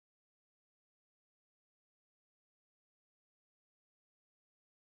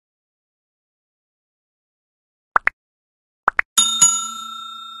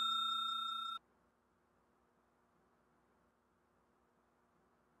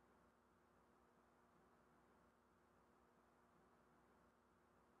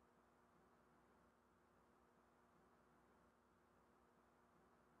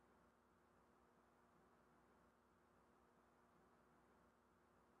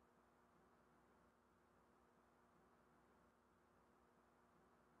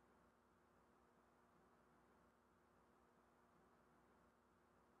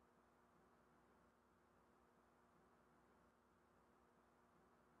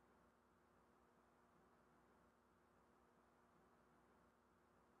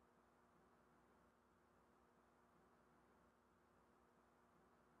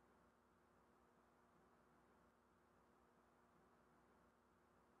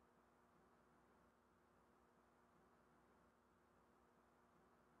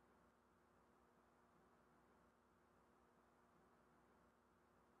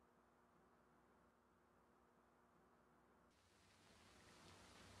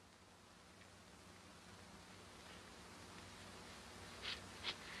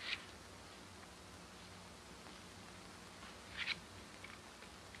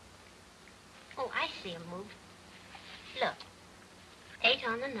see 'em move. Look. 8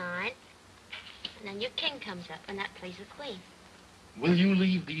 on the 9. And then your king comes up, and that plays the queen. Will you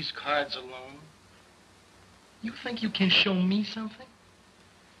leave these cards alone? You think you can show me something?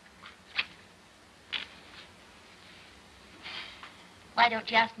 Why don't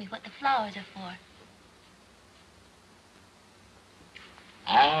you ask me what the flowers are for?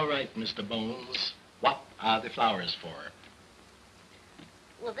 All right, Mr. Bones. What are the flowers for?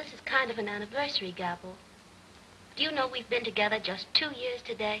 Well, this is kind of an anniversary, Gabbo. Do you know we've been together just 2 years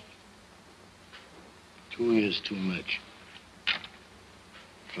today? 2 years too much.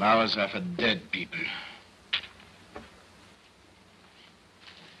 Flowers are for dead people.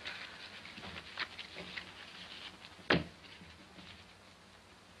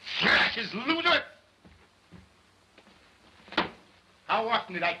 Flashes, loser! How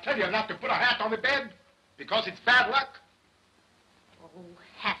often did I tell you not to put a hat on the bed? Because it's bad luck? Oh,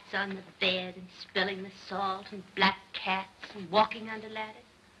 hats on the bed and spilling the salt and black cats and walking under ladders.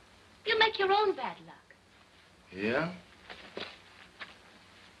 You make your own bad luck. Yeah?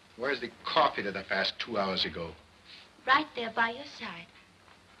 Where's the coffee that I passed 2 hours ago? Right there by your side.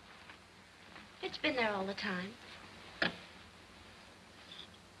 It's been there all the time.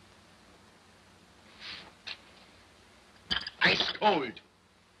 Ice cold.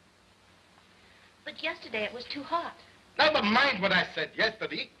 But yesterday it was too hot. Never mind what I said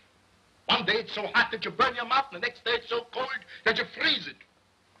yesterday. One day it's so hot that you burn your mouth, and the next day it's so cold that you freeze it.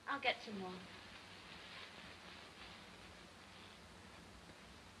 I'll get some more.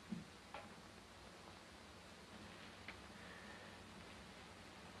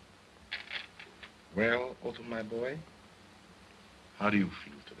 Well, Otto, my boy, how do you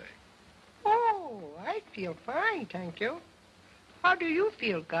feel today? Oh, I feel fine, thank you. How do you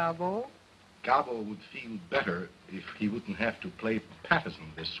feel, Gabbo? Gabbo would feel better if he wouldn't have to play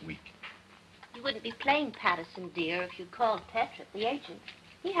Patterson this week. You wouldn't be playing Patterson, dear, if you called Petrick, the agent.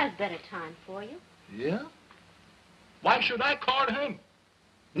 He has better time for you. Yeah? Why should I call him?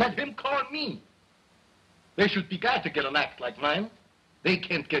 Let him call me. They should be glad to get an act like mine. They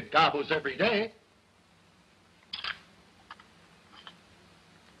can't get Gabbos every day.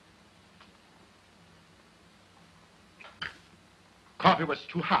 Coffee was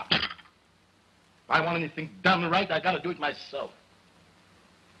too hot. If I want anything done right, I gotta do it myself.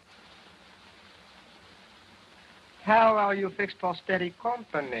 How are you fixed for steady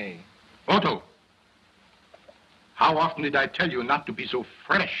company? Otto, how often did I tell you not to be so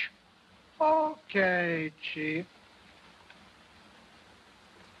fresh? Okay, Chief.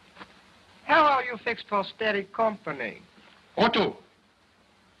 How are you fixed for steady company? Otto,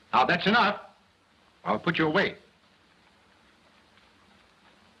 now that's enough. I'll put you away.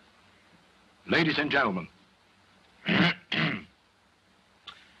 Ladies and gentlemen,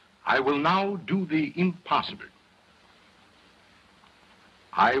 I will now do the impossible.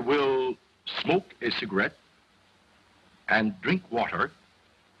 I will smoke a cigarette and drink water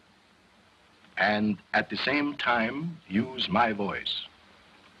and at the same time use my voice.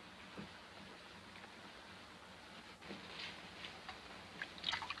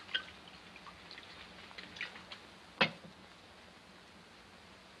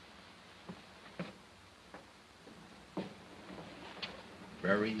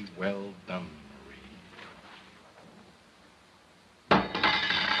 Very well done, Marie.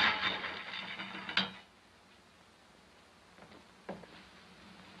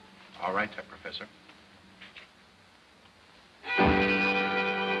 All right, Professor.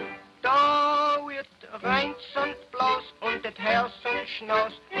 Da it rains und blows und it hails and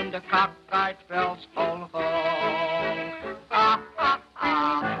snows und the cockeyed bells all wrong. Ah, ah,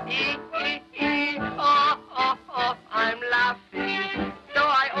 ah, ee, ee, ee, oh, oh, oh, I'm laughing. Though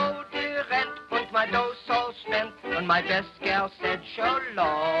I owe the rent and my dough so spent and my best gal said so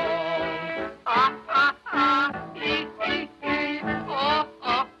long. Ah, ah, ah, ee, ee, ee, oh,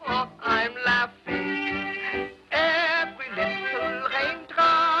 oh, oh, I'm laughing. Every little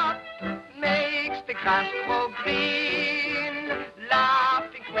raindrop makes the grass grow green.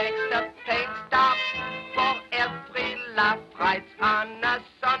 Laughing makes the pain stop. For every laugh rides on a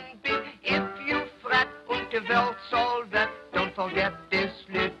sunbeam. If you fret und the world so wet, don't forget this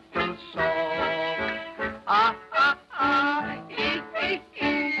little song. Ah, ah, ah, ee, ee,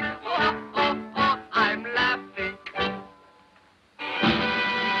 ee, oh, oh, oh, I'm laughing.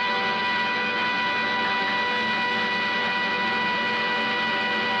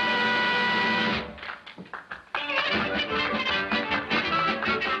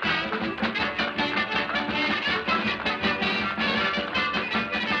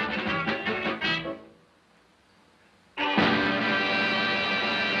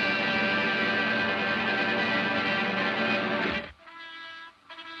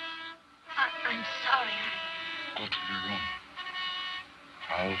 Go to your room.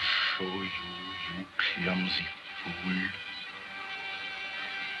 I'll show you, you clumsy fool.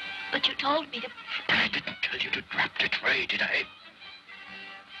 But you told me to... I didn't tell you to drop the tray, did I?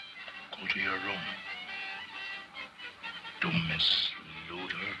 Go to your room. Dumbest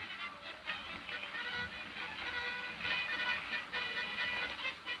loader.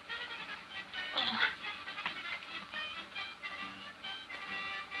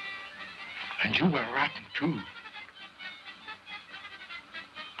 And you were rotten, too.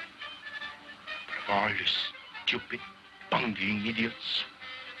 But of all the stupid, bungling idiots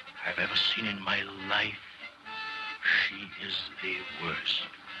I've ever seen in my life, she is the worst.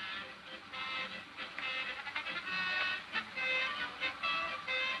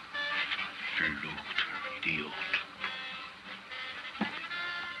 Verfluchter Idiot.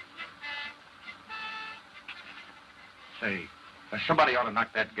 Say, somebody ought to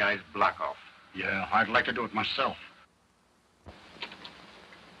knock that guy's block off. Yeah, I'd like to do it myself.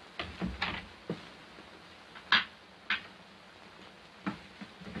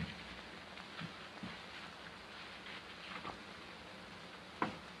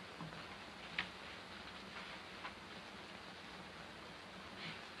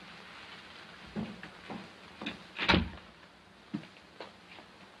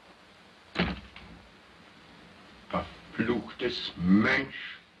 Verfluchtes Mensch.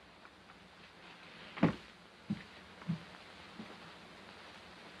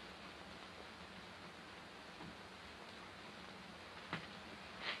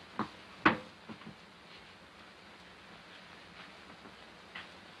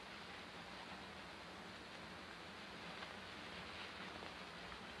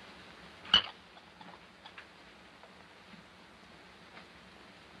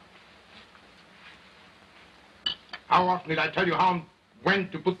 How often did I tell you when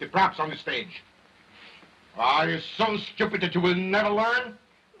to put the props on the stage? Are you so stupid that you will never learn?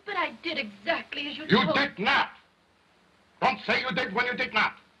 But I did exactly as you You told. did not. Don't say you did when you did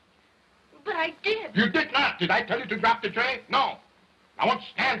not. But I did. You did not. Did I tell you to drop the tray? No. I won't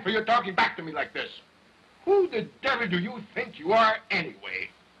stand for you talking back to me like this. Who the devil do you think you are anyway?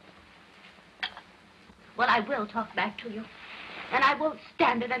 Well, I will talk back to you. And I won't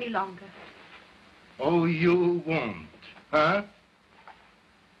stand it any longer. Oh, you won't, huh?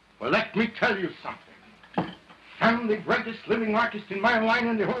 Well, let me tell you something. I'm the greatest living artist in my line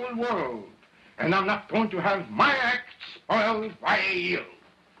in the whole world. And I'm not going to have my act spoiled by you.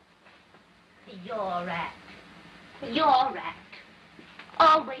 Your act. Your act.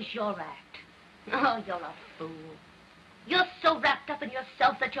 Always your act. Oh, you're a fool. You're so wrapped up in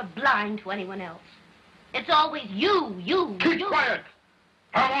yourself that you're blind to anyone else. It's always you. Keep quiet.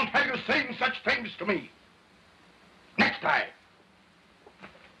 I won't have you saying such things to me. Next time.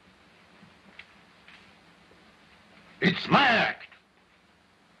 It's my act.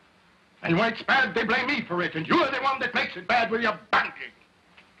 And when it's bad, they blame me for it, and you're the one that makes it bad with your banging.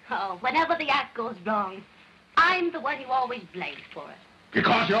 Oh, whenever the act goes wrong, I'm the one you always blame for it.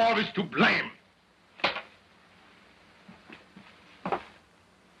 Because you're always to blame.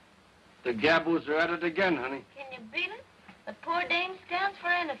 The Gabbos are at it again, honey. Can you beat it? The poor dame stands for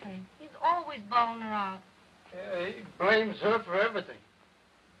anything. He's always bawling her out. Yeah, he blames her for everything.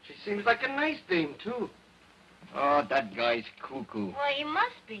 She seems like a nice dame, too. Oh, that guy's cuckoo. Well, he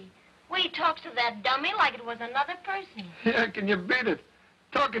must be. Well, he talks to that dummy like it was another person. Yeah, can you beat it?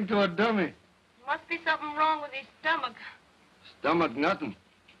 Talking to a dummy. Must be something wrong with his stomach. Stomach, nothing.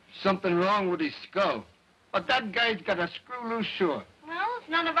 Something wrong with his skull. But that guy's got a screw loose, sure. Well, it's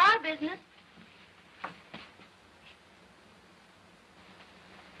none of our business.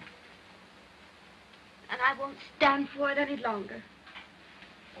 And I won't stand for it any longer.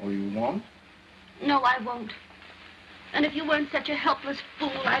 Oh, you won't? No, I won't. And if you weren't such a helpless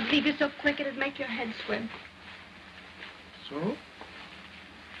fool, I'd leave you so quick it'd make your head swim. So?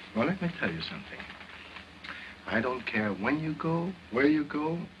 Well, let me tell you something. I don't care when you go, where you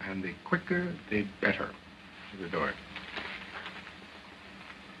go, and the quicker, the better. To the door.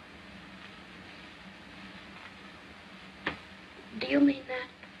 Do you mean that?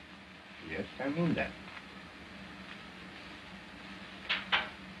 Yes, I mean that.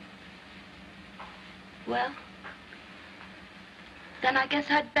 Well, then I guess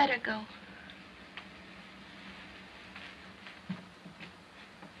I'd better go.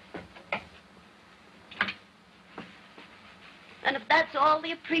 And if that's all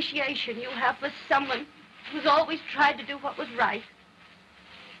the appreciation you have for someone who's always tried to do what was right,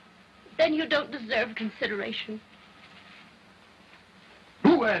 then you don't deserve consideration.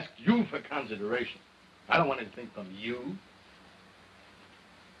 Who asked you for consideration? I don't want anything from you.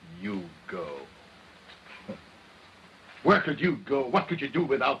 You go. Where could you go? What could you do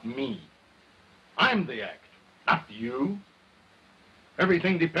without me? I'm the act, not you.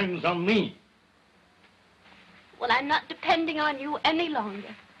 Everything depends on me. Well, I'm not depending on you any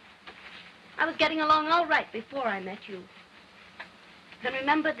longer. I was getting along all right before I met you. And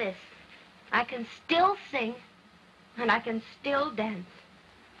remember this, I can still sing, and I can still dance.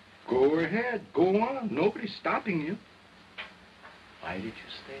 Go ahead, go on. Nobody's stopping you. Why did you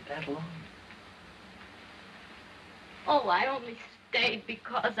stay that long? Oh, I only stayed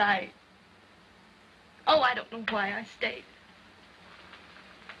because I don't know why I stayed.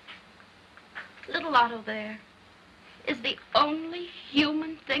 Little Otto there is the only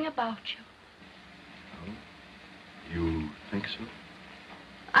human thing about you. Oh, you think so?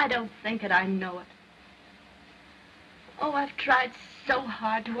 I don't think it, I know it. Oh, I've tried so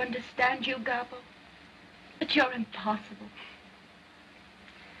hard to understand you, Gabbo, but you're impossible.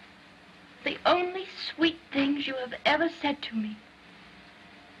 The only sweet things you have ever said to me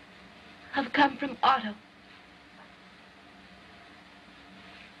have come from Otto.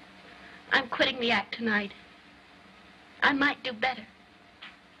 I'm quitting the act tonight. I might do better.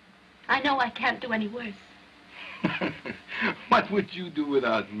 I know I can't do any worse. What would you do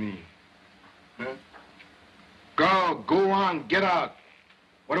without me? Huh? Go on, get out.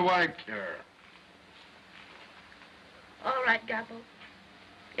 What do I care? All right, Gabbo.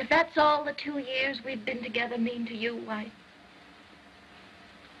 If that's all the 2 years we've been together mean to you, why,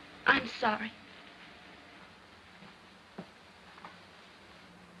 I'm sorry.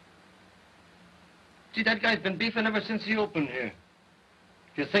 See, that guy's been beefing ever since he opened here.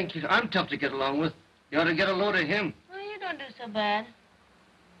 If you think I'm tough to get along with, you ought to get a load of him. Well, you don't do so bad.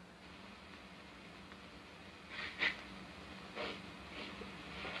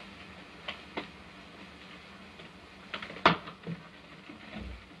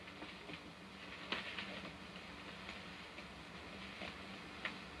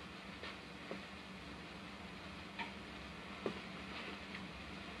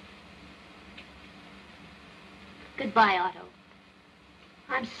 Goodbye, Otto.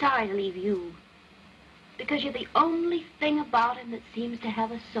 I'm sorry to leave you, because you're the only thing about him that seems to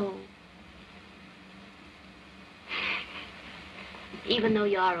have a soul. Even though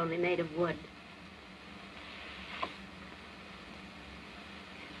you are only made of wood.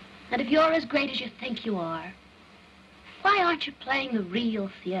 And if you're as great as you think you are, why aren't you playing the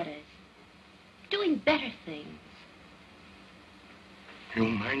real theaters? Doing better things? You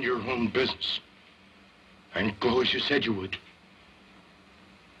mind your own business. And go as you said you would.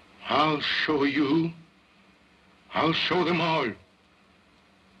 I'll show you. I'll show them all.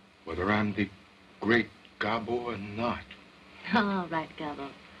 Whether I'm the Great Gabbo or not. All right, Gabbo.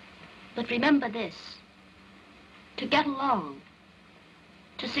 But remember this. To get along,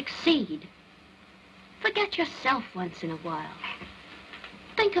 to succeed, forget yourself once in a while.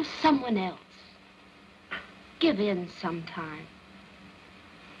 Think of someone else. Give in sometime.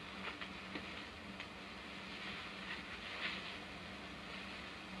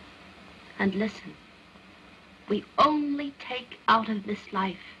 And listen, we only take out of this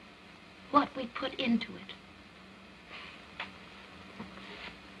life what we put into it.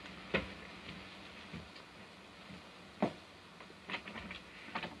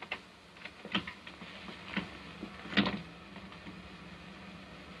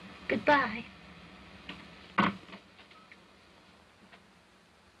 Goodbye.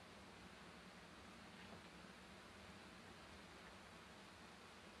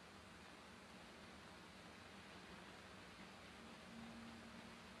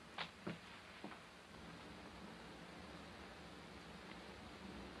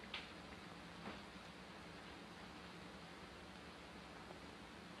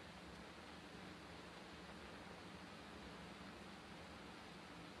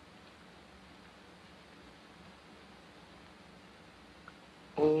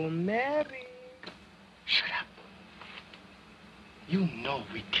 Oh, Mary. Shut up. You know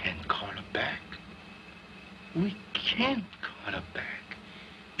we can't call her back. We can't call her back.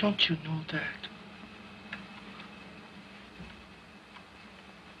 Don't you know that?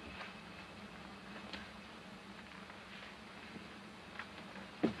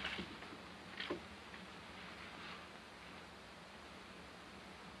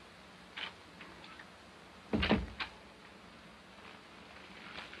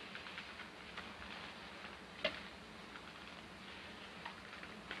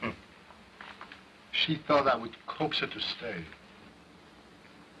 She thought I would coax her to stay.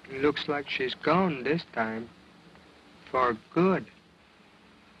 Looks like she's gone this time. For good.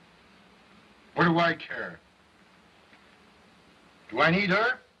 What do I care? Do I need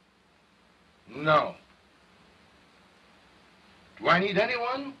her? No. Do I need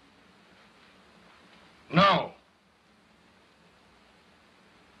anyone? No.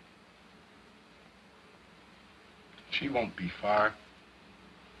 She won't be far.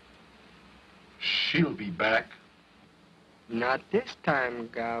 She'll be back. Not this time,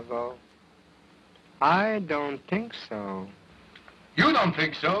 Gabbo. I don't think so. You don't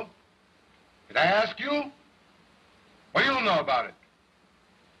think so? Did I ask you? What do you know about it?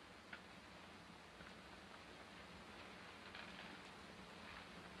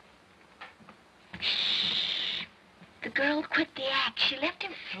 Shh. The girl quit the act. She left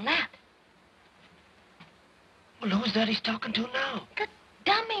him flat. Well, who's that he's talking to now? The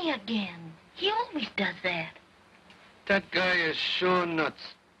dummy again. He always does that. That guy is sure nuts.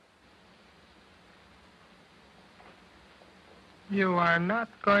 You are not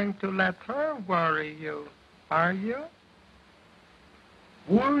going to let her worry you, are you?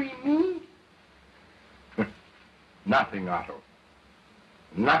 Worry me? Nothing, Otto.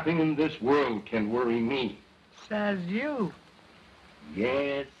 Nothing in this world can worry me. Says you.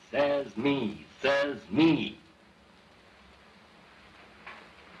 Yes, says me. Says me.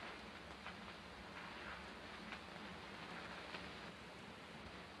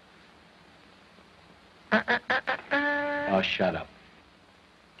 Oh, shut up.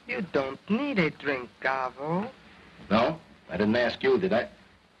 You don't need a drink, Gabbo. No? I didn't ask you, did I?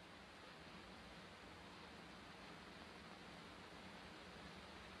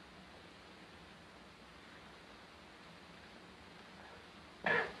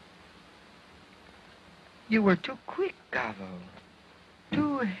 You were too quick, Gabbo.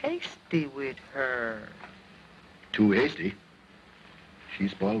 Too hasty with her. Too hasty? She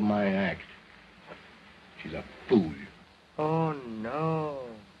spoiled my act. She's a fool. Oh, no.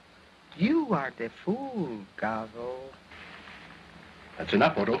 You are the fool, Gabbo. That's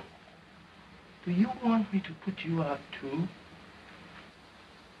enough, Otto. Do you want me to put you out, too?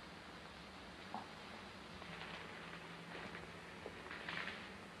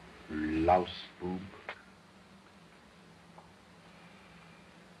 Louse boob.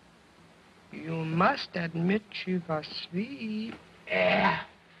 You must admit she was sweet. Yeah.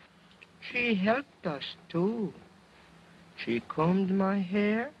 She helped us, too. She combed my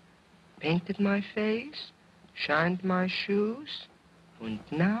hair, painted my face, shined my shoes, and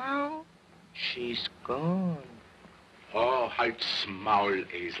now she's gone. Oh, halt's Maul,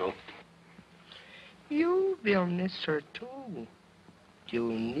 Esel. You will miss her, too.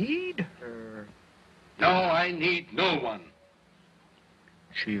 You need her. No, I need no one.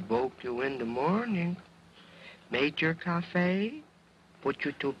 She woke you in the morning, made your cafe, put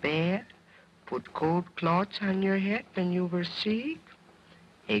you to bed, put cold cloths on your head when you were sick.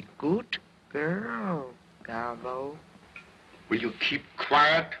 A good girl, Gabbo. Will you keep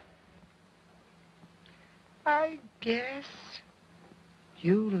quiet? I guess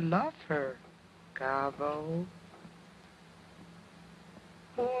you love her, Gabbo.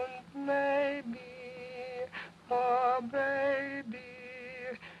 And maybe, oh baby,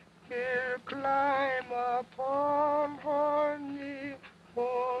 he'll climb upon her knee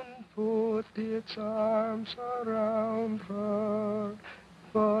and put its arms around her.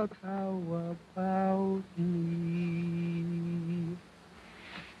 But how about me?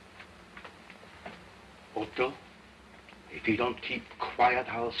 Otto, if you don't keep quiet,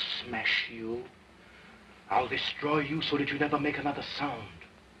 I'll smash you. I'll destroy you so that you never make another sound.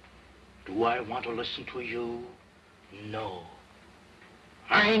 Do I want to listen to you? No.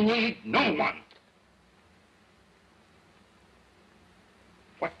 I need no one.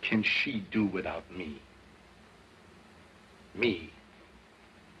 What can she do without me? Me.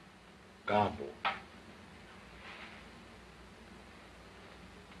 Gabbo.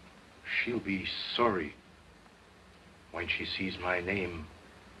 She'll be sorry when she sees my name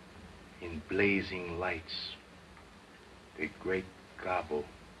in blazing lights. The Great Gabbo.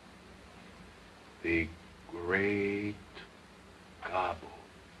 The Great Gabbo.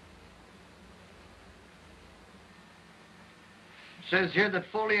 It says here that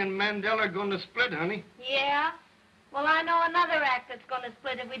Foley and Mandel are going to split, honey. Yeah? Well, I know another act that's going to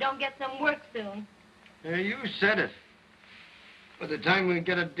split if we don't get some work soon. Yeah, you said it. By the time we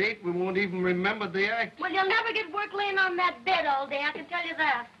get a date, we won't even remember the act. Well, you'll never get work laying on that bed all day, I can tell you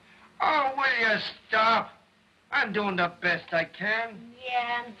that. Oh, will you stop? I'm doing the best I can.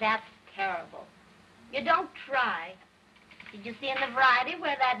 Yeah, and that's terrible. You don't try. Did you see in the Variety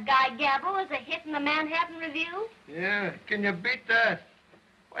where that guy Gabbo is a hit in the Manhattan Review? Yeah, can you beat that?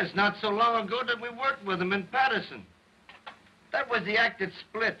 Well, it's not so long ago that we worked with him in Patterson. That was the act that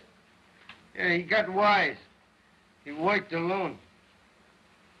split. Yeah, he got wise. He worked alone.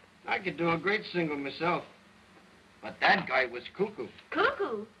 I could do a great single myself. But that guy was cuckoo.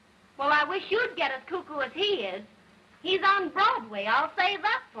 Cuckoo? Well, I wish you'd get as cuckoo as he is. He's on Broadway. I'll say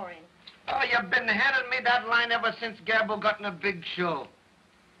that for him. Oh, you've been handing me that line ever since Gabbo got in a big show.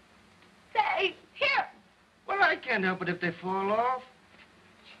 Say, here. Well, I can't help it if they fall off.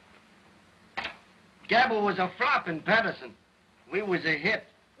 Gabbo was a flop in Patterson. We was a hit.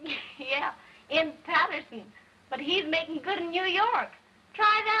 Yeah, in Patterson. But he's making good in New York.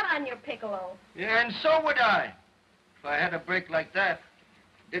 Try that on your piccolo. Yeah, and so would I. If I had a break like that,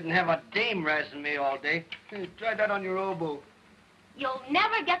 didn't have a dame razzing me all day. Hey, try that on your oboe. You'll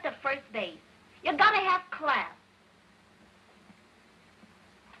never get to first base. You gotta have class.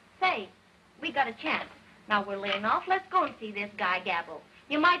 Say, we got a chance. Now we're laying off. Let's go and see this guy, Gabbo.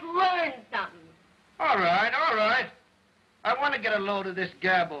 You might learn something. All right, all right. I want to get a load of this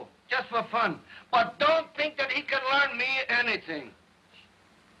Gabbo, just for fun. But don't think that he can learn me anything.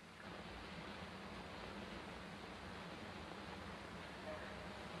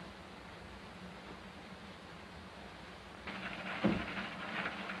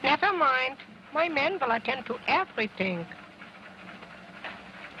 Never mind. My men will attend to everything.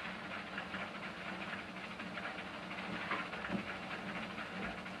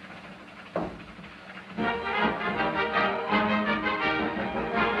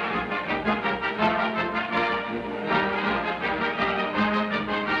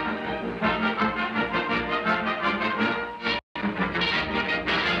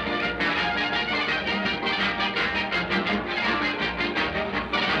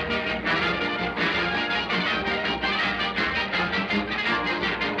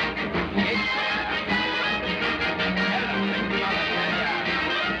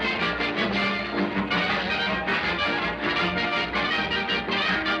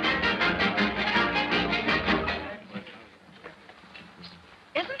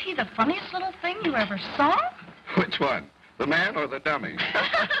 Which one? The man or the dummy?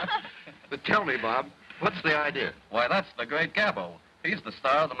 But tell me, Bob, what's the idea? Why, that's the Great Gabbo. He's the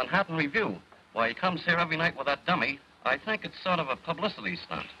star of the Manhattan Review. Why, he comes here every night with that dummy. I think it's sort of a publicity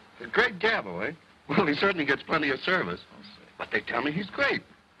stunt. The Great Gabbo, eh? Well, he certainly gets plenty of service. But they tell me he's great.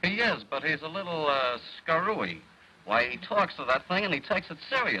 He is, but he's a little, screwy. Why, he talks to that thing and he takes it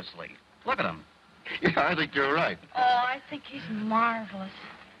seriously. Look at him. Yeah, I think you're right. Oh, I think he's marvelous.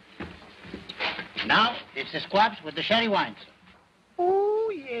 Now, it's the squabs with the sherry wines.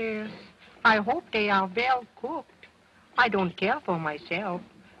 Oh, yes. I hope they are well cooked. I don't care for myself,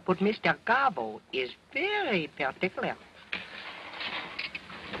 but Mr. Gabbo is very particular.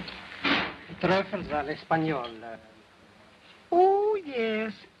 Truffles à l'espagnol. Oh,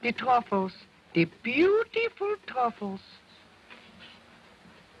 yes, the truffles. The beautiful truffles.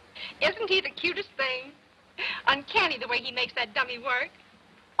 Isn't he the cutest thing? Uncanny the way he makes that dummy work.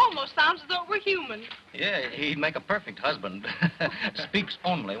 Almost sounds as though it were human. Yeah, he'd make a perfect husband. Speaks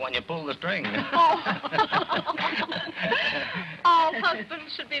only when you pull the string. Oh. All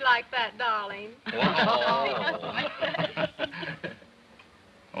husbands should be like that, darling.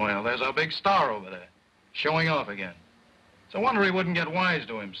 Well, there's our big star over there, showing off again. It's a wonder he wouldn't get wise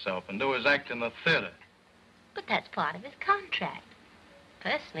to himself and do his act in the theater. But that's part of his contract.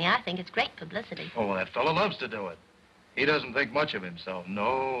 Personally, I think it's great publicity. Oh, that fellow loves to do it. He doesn't think much of himself.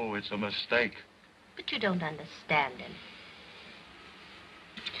 No, it's a mistake. But you don't understand him.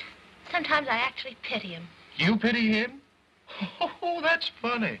 Sometimes I actually pity him. You pity him? Oh, that's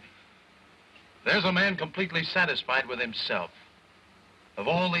funny. There's a man completely satisfied with himself. Of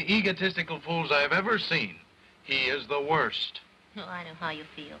all the egotistical fools I've ever seen, he is the worst. Oh, I know how you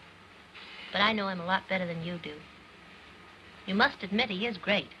feel. But I know him a lot better than you do. You must admit he is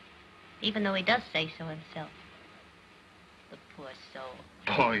great, even though he does say so himself. The poor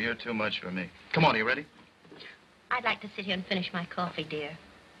soul. Boy, you're too much for me. Come on, are you ready? I'd like to sit here and finish my coffee, dear.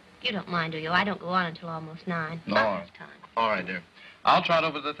 You don't mind, do you? I don't go on until almost 9. No. About this time. All right, dear. I'll trot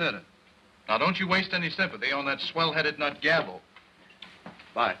over to the theater. Now, don't you waste any sympathy on that swell-headed nut Gabbo.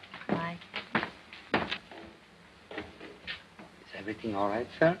 Bye. Bye. Is everything all right,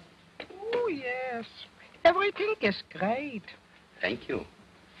 sir? Oh, yes. Everything is great. Thank you.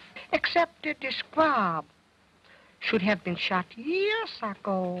 Except that the squab should have been shot years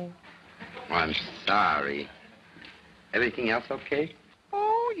ago. Oh, I'm sorry. Everything else okay?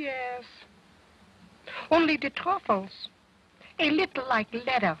 Oh, yes. Only the truffles. A little like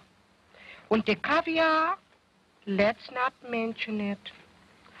leather. And the caviar, let's not mention it.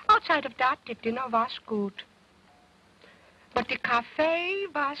 Outside of that, the dinner was good. But the cafe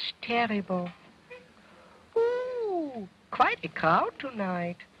was terrible. Ooh, quite a crowd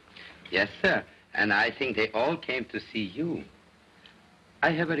tonight. Yes, sir. And I think they all came to see you.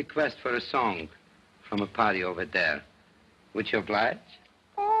 I have a request for a song from a party over there. Would you oblige?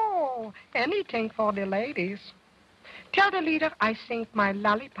 Oh, anything for the ladies. Tell the leader I sing my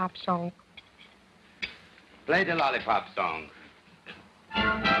lollipop song. Play the lollipop song.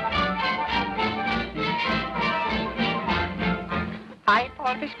 I've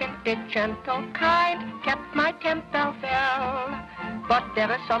always been the gentle kind, kept my temper well. But there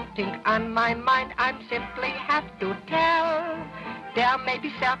is something on my mind I simply have to tell. There may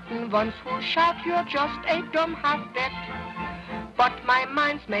be certain ones who shout you're just a dumb half-wit. But my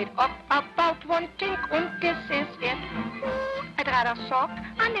mind's made up about one thing, and this is it. I'd rather suck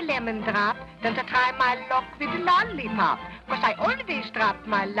on a lemon drop than to try my luck with a lollipop. 'Cause I always drop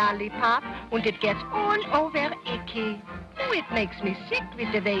my lollipop, and it gets all over icky. Oh, it makes me sick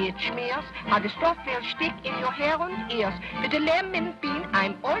with the way it smears, how the stuff will stick in your hair and ears. With the lemon bean,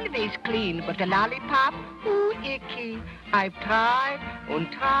 I'm always clean, but the lollipop, ooh, icky. I've tried and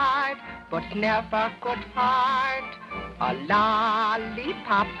tried, but never could find a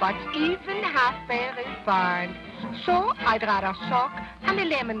lollipop that's even half very fine. So I'd rather suck on a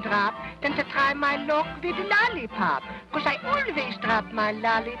lemon drop than to try my luck with a lollipop. 'Cause I always drop my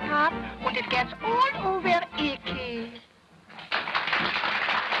lollipop, and it gets all over icky.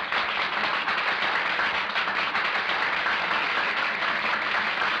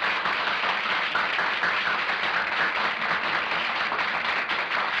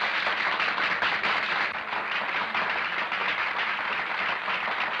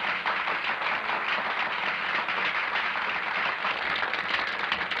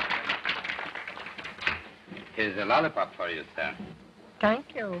 Here's a lollipop for you, sir.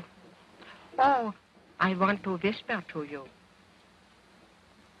 Thank you. Oh, I want to whisper to you.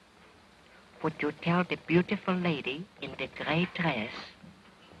 Would you tell the beautiful lady in the gray dress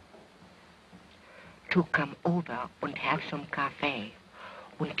to come over and have some cafe,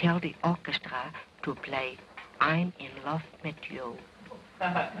 and tell the orchestra to play I'm in Love with You?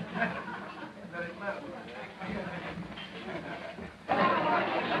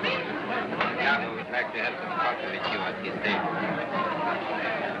 Gabbo would like to have some coffee with you at his table.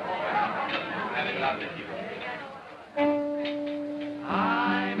 I'm in love with you.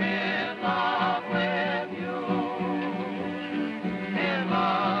 I'm in love with you. In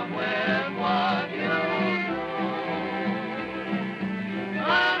love with what you do.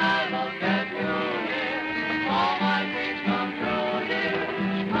 When I look at you, dear, all my dreams come true, dear.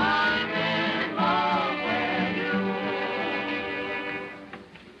 I'm in love with you.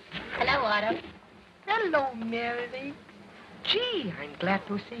 Hello, Otto. Hello, Mary. Gee, I'm glad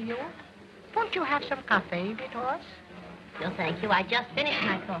to see you. Won't you have some cafe with us? No, thank you. I just finished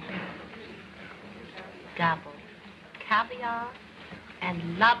my coffee. Gobble. Caviar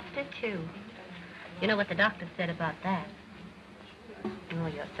and lobster, too. You know what the doctor said about that? Oh,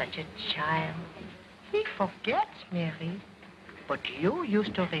 you're such a child. He forgets, Mary. But you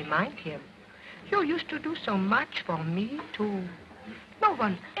used to remind him. You used to do so much for me, too. No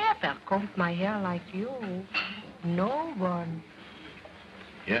one ever combed my hair like you. No one.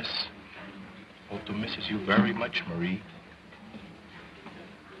 Yes. Otto misses you very much, Marie.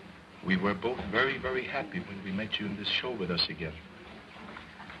 We were both very, very happy when we met you in this show with us again.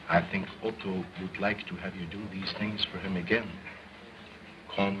 I think Otto would like to have you do these things for him again.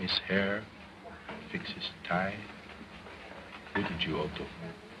 Comb his hair, fix his tie. Wouldn't you, Otto?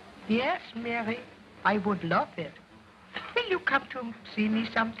 Yes, Mary. I would love it. Will you come to see me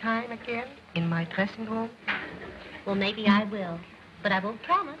sometime again in my dressing room? Well, maybe I will, but I won't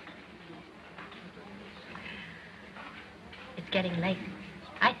promise. It's getting late.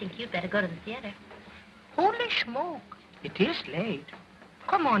 I think you'd better go to the theater. Holy smoke. It is late.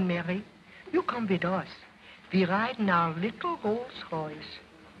 Come on, Mary. You come with us. We ride in our little Rolls Royce.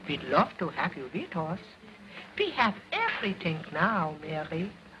 We'd love to have you with us. We have everything now, Mary.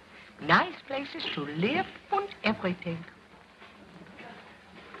 Nice places to live and everything.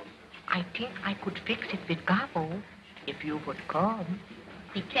 I think I could fix it with Gabbo if you would come.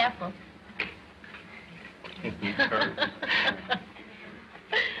 Be careful. Would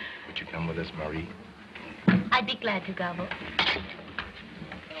you come with us, Marie? I'd be glad to, Gobble.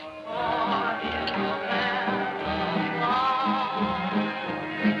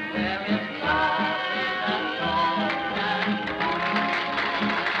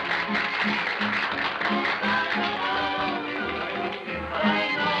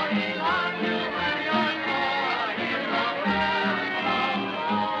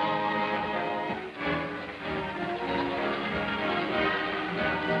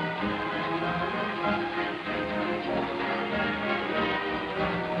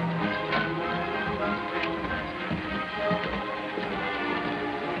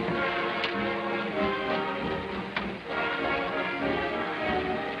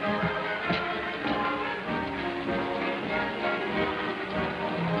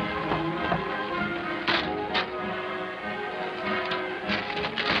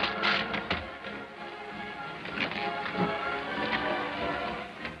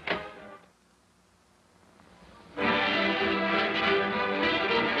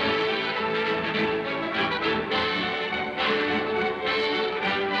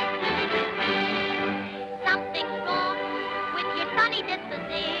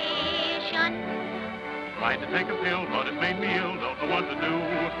 Tried to take a pill, but it made me ill. Don't know what to do.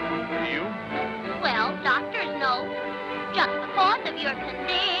 You? Well, doctors know. Just because of your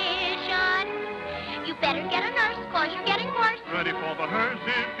condition. You better get a nurse, cause you're getting worse. Ready for the hearse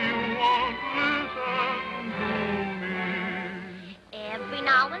if you won't listen to me. Every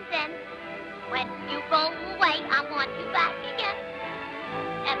now and then, when you go away, I want you back again.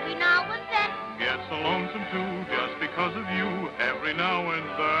 Every now and then. Get so lonesome too, just because of you, every now and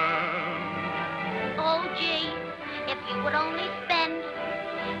then. Oh, gee, if you would only spend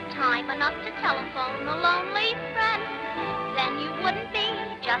time enough to telephone a lonely friend, then you wouldn't be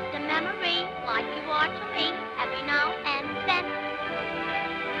just a memory like you are to me every now and then.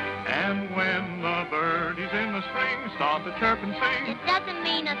 And when the birdies in the spring start to chirp and sing, It doesn't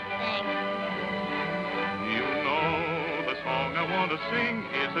mean a thing. you know the song I want to sing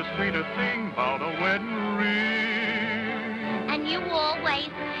is a sweeter thing about a wedding ring. And you always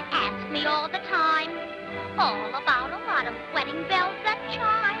ask me all the time, all about a lot of wedding bells that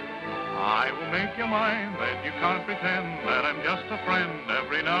chime. I will make you mine, then you can't pretend that I'm just a friend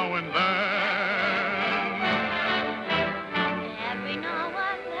every now and then. Every now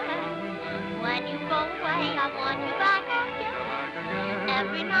and then, when you go away, I want you back again.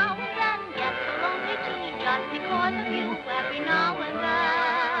 Every now and then, get so lonely too, just because of you. Every now and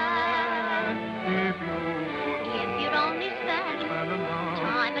then, if you'd only spend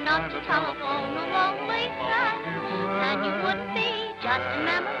time enough to telephone a lonely friend, then you wouldn't be just a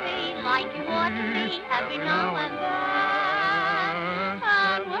memory like you ought to be every now and then.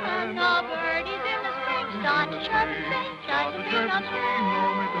 And when the birdies in the spring start to chirp and sing, doesn't mean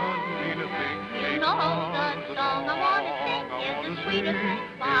a thing. You know the song I want to sing is the sweetest thing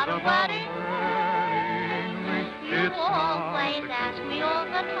about a wedding ring. You always ask me all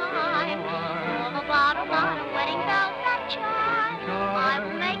the time, all about a lot of wedding bells that chime. I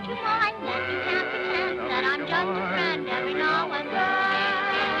will make you mine, then you can't pretend that I'm just a friend every now and then.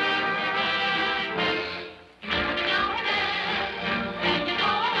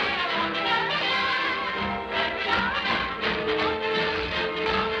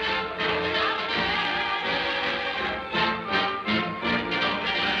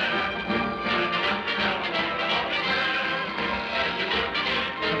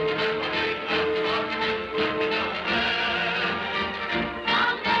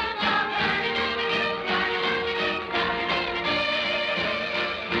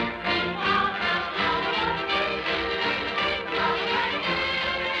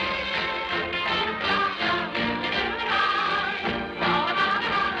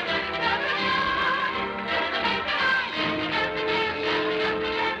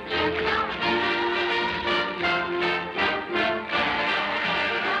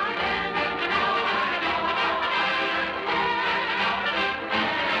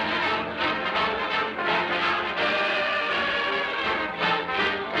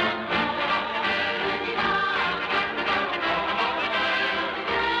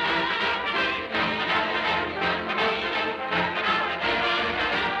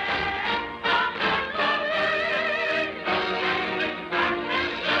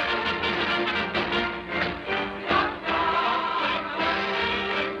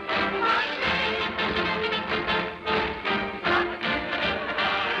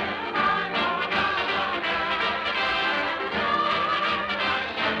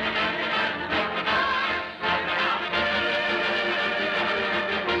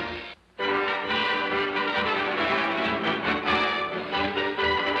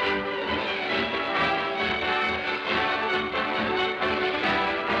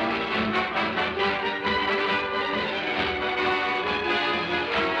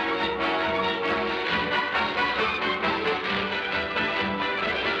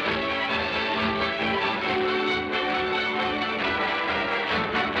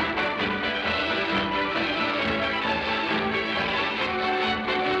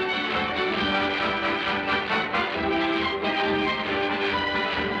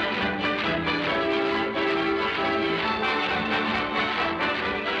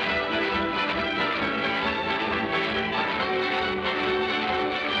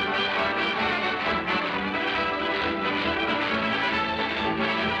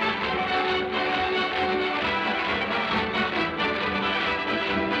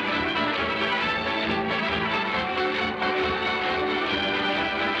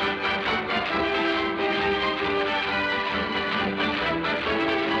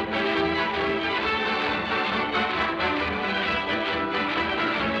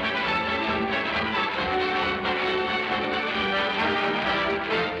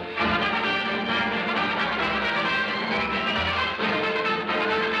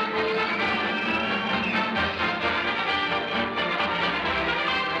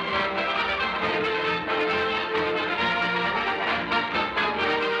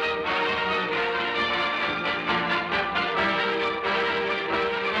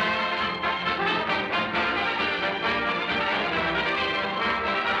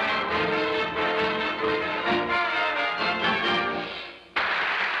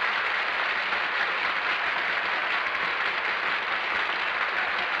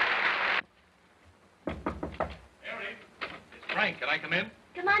 come in?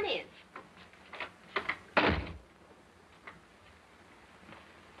 Come on in.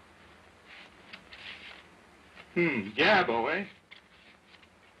 Gabbo, eh?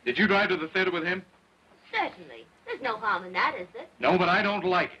 Did you drive to the theater with him? Certainly. There's no harm in that, is there? No, but I don't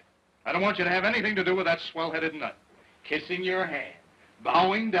like it. I don't want you to have anything to do with that swell-headed nut. Kissing your hand,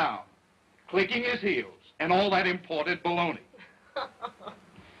 bowing down, clicking his heels, and all that imported baloney.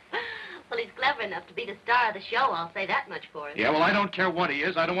 Well, he's clever enough to be the star of the show, I'll say that much for him. Yeah, well, I don't care what he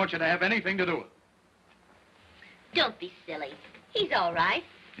is. I don't want you to have anything to do with it. Don't be silly. He's all right.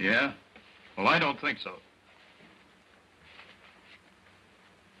 Yeah? Well, I don't think so.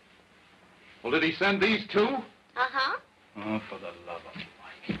 Well, did he send these too? Uh-huh. Oh, for the love of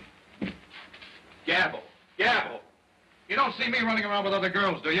Mike. Gabbo. You don't see me running around with other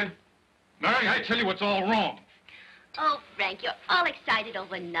girls, do you? Mary, I tell you it's all wrong. Oh, Frank, you're all excited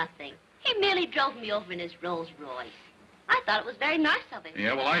over nothing. He merely drove me over in his Rolls Royce. I thought it was very nice of him.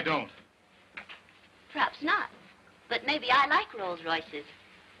 Yeah, well, I don't. Perhaps not. But maybe I like Rolls Royces.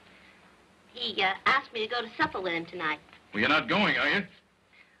 He asked me to go to supper with him tonight. Well, you're not going, are you?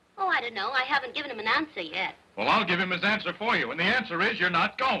 Oh, I don't know. I haven't given him an answer yet. Well, I'll give him his answer for you, and the answer is you're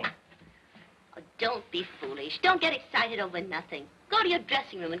not going. Oh, don't be foolish. Don't get excited over nothing. Go to your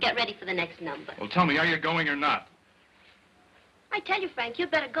dressing room and get ready for the next number. Well, tell me, are you going or not? I tell you, Frank,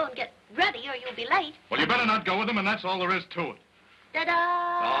 you'd better go and get ready or you'll be late. Well, you better not go with him, and that's all there is to it.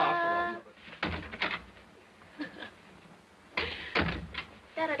 Da-da!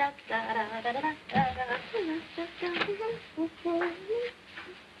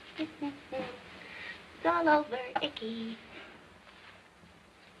 It's all over, Icky.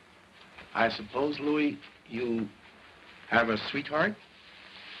 I suppose, Louis, you have a sweetheart?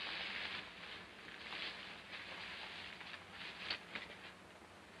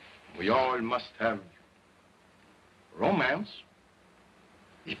 We all must have romance.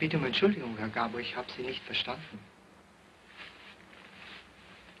 Ich bitte um Entschuldigung, Herr Gabbo, ich habe Sie nicht verstanden.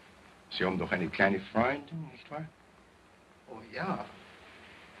 Sie haben doch eine kleine Freundin, nicht wahr? Oh ja,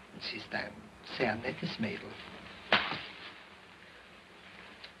 und sie ist ein sehr nettes Mädel.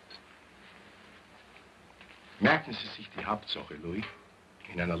 Merken Sie sich die Hauptsache, Louis,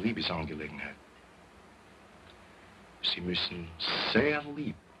 in einer Liebesangelegenheit. Sie müssen sehr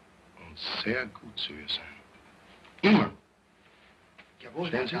lieb und sehr gut zu ihr sein. Immer.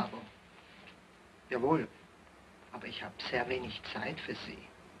 Jawohl, Herr Gabbo. Jawohl. Aber ich habe sehr wenig Zeit für Sie.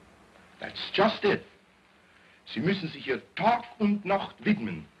 That's just it. Sie müssen sich ihr Tag und Nacht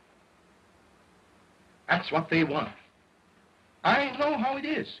widmen. That's what they want. I know how it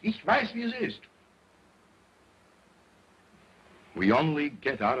is. Ich weiß, wie es ist. We only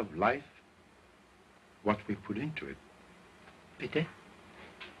get out of life what we put into it. Bitte?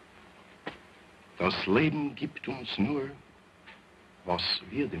 Das Leben gibt uns nur, was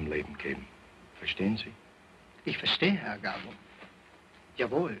wir dem Leben geben. Verstehen Sie? Ich verstehe, Herr Gabbo.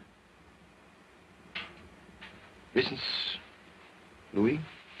 Jawohl. Wissen Sie, Louis?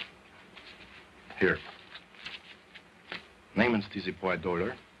 Hier. Nehmen Sie diese paar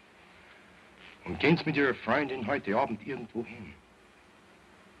 $, und gehen Sie mit Ihrer Freundin heute Abend irgendwo hin.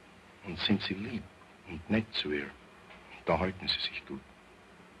 Und sind Sie lieb und nett zu ihr. Da halten Sie sich gut.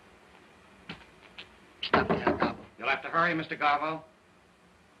 Ich danke, Herr Gabbo. You'll have to hurry, Mr. Gabbo.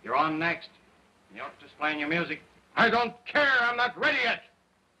 You're on next. You ought to just playing your music. I don't care. I'm not ready yet.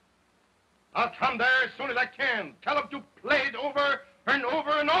 I'll come there as soon as I can. Tell them to play it over and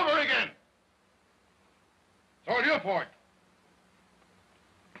over and over again. It's all your fault.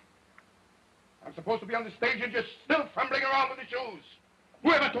 I'm supposed to be on the stage and just still fumbling around with the shoes.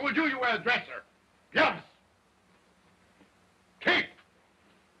 Whoever told you you were a dresser? Yubs. Keep.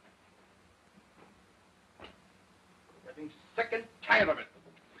 Getting sick and tired of it.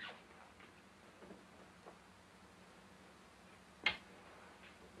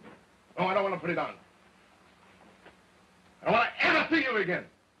 No, I don't want to put it on. I don't want to ever see you again.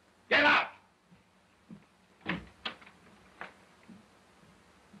 Get out!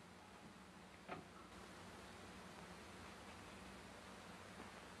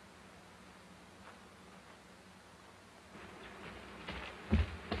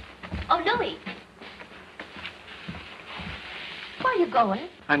 Oh, Louis. Where are you going?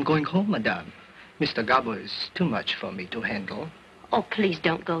 I'm going home, Madame. Mr. Gabbo is too much for me to handle. Oh, please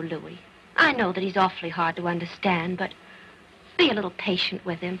don't go, Louis. I know that he's awfully hard to understand, but be a little patient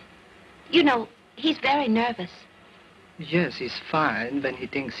with him. You know, he's very nervous. Yes, he's fine when he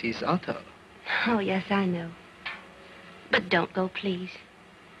thinks he's Otto. Oh, yes, I know. But don't go, please.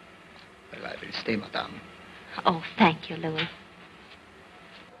 Well, I will stay, Madame. Oh, thank you, Louis.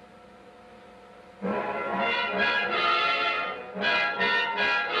 Thank you.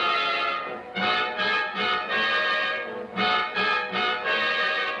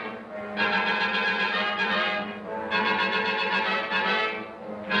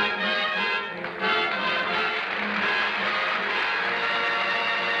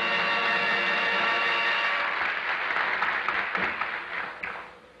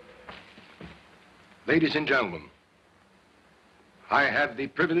 Ladies and gentlemen, I have the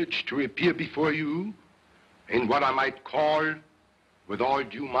privilege to appear before you in what I might call, with all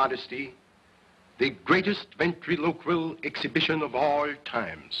due modesty, the greatest ventriloquial exhibition of all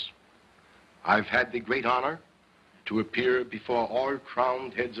times. I've had the great honor to appear before all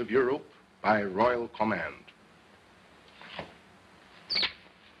crowned heads of Europe by royal command.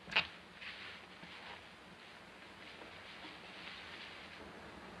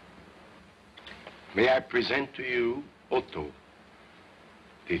 May I present to you Otto,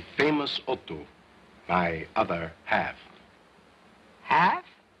 the famous Otto, my other half. Half?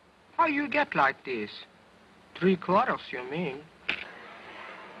 How you get like this? 3/4, you mean?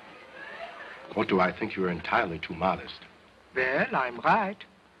 Otto, I think you're entirely too modest. Well, I'm right.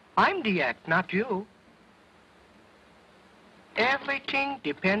 I'm the act, not you. Everything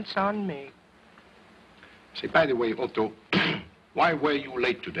depends on me. Say, by the way, Otto, why were you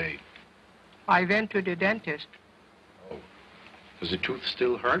late today? I went to the dentist. Oh. Does the tooth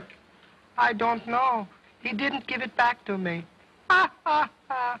still hurt? I don't know. He didn't give it back to me. Ha, ha,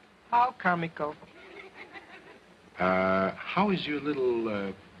 ha. How comical. How is your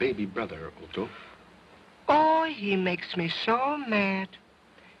little baby brother, Otto? Oh, he makes me so mad.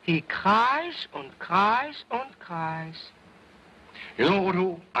 He cries and cries and cries. You know,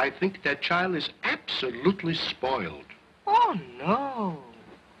 Otto, I think that child is absolutely spoiled. Oh, no.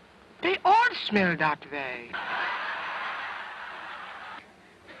 They all smell that way.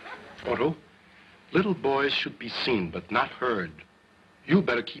 Otto, little boys should be seen but not heard. You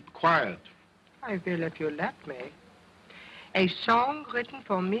better keep quiet. I will if you let me. A song written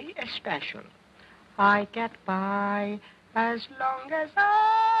for me is special. I get by as long as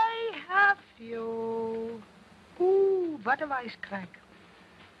I have you. Ooh, what a voice crack.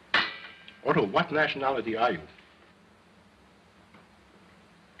 Otto, what nationality are you?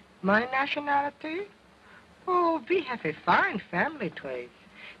 My nationality? Oh, we have a fine family tree.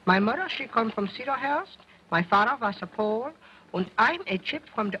 My mother, she come from Cedarhurst. My father was a Pole. And I'm a chip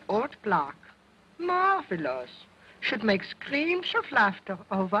from the old block. Marvelous. Should make screams of laughter,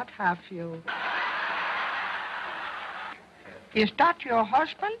 or what have you. Is that your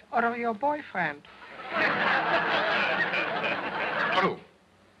husband or your boyfriend? Otto,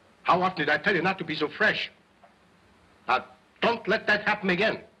 how often did I tell you not to be so fresh? Now, don't let that happen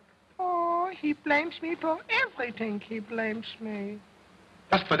again. Oh, he blames me for everything. He blames me.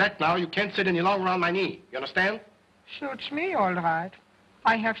 Just for that now, you can't sit any longer on my knee. You understand? Suits me all right.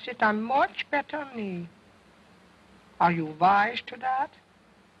 I have sit on much better knee. Are you wise to that?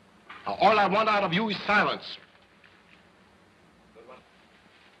 Now, all I want out of you is silence.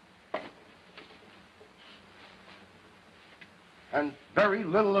 And very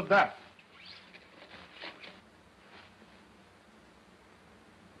little of that.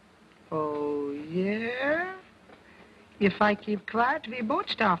 Oh, yeah? If I keep quiet, we both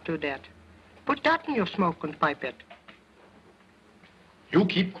starve to death. Put that in your smoke and pipe it. You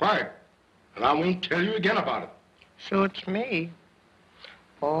keep quiet, and I won't tell you again about it. Suits me.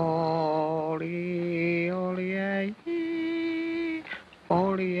 Ollie, ollie, hee,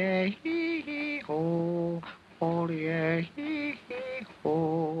 ollie, hee, ho, ollie, hee,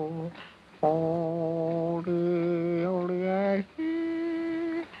 ho, ollie, ollie,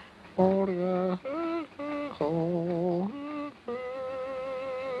 hee, ollie, ho,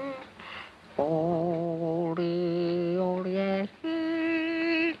 ollie, ollie,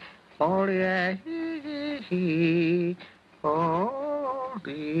 hee, ollie, hee,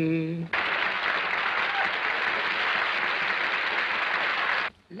 ollie.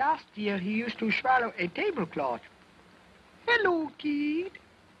 Last year, he used to swallow a tablecloth. Hello, kid.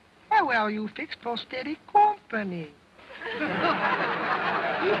 How are you fixed for steady company?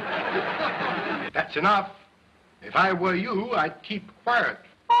 That's enough. If I were you, I'd keep quiet.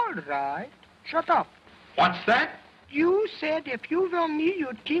 All right. Shut up. What's that? You said if you were me,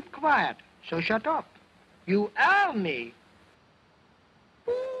 you'd keep quiet. So shut up. You are me.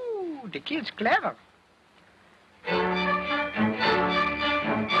 Ooh, the kid's clever.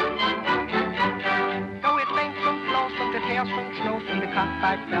 Though it rains and blows from the tears from snow from the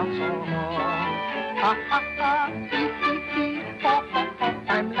cockfight bells all along. Ha ha ha, hee hee hee, ho ho ho,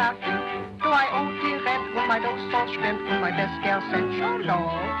 I'm laughing. Though I owe the rent when my dought's all spent, when my best girl sent so low.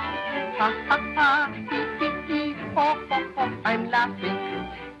 Ha ha ha, hee hee hee, ho ho ho, I'm laughing.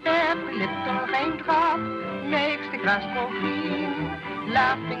 Every little raindrop makes the grass grow green.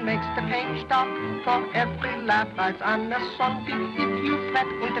 Laughing makes the pain stop, for every laugh rides on a sunbeam. If you fret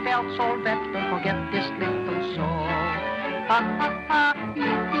and the world's all wet, don't forget this little song. Ha ha ha,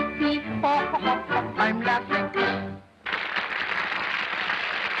 hee hee hee, ho ho ho, I'm laughing.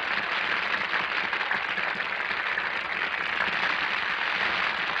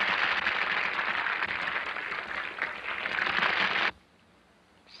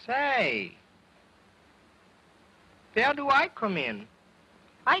 where do I come in?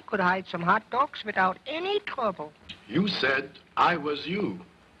 I could hide some hot dogs without any trouble. You said I was you.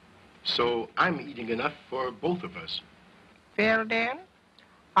 So I'm eating enough for both of us. Well then,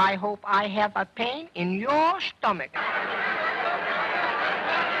 I hope I have a pain in your stomach.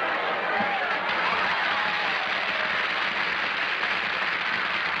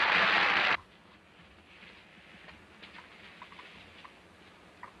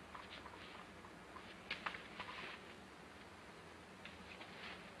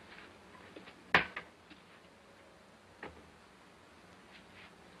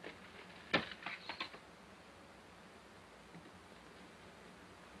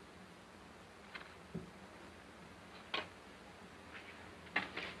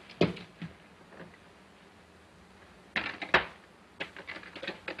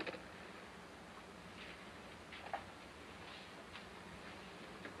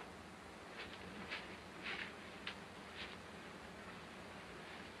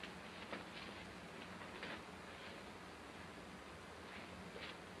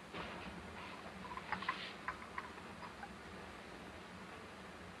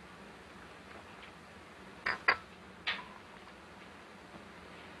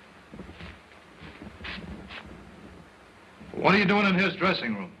 What are you doing in his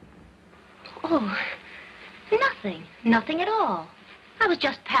dressing room? Oh, nothing. Nothing at all. I was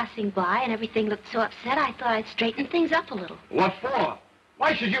just passing by and everything looked so upset I thought I'd straighten things up a little. What for?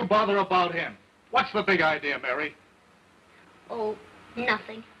 Why should you bother about him? What's the big idea, Mary? Oh,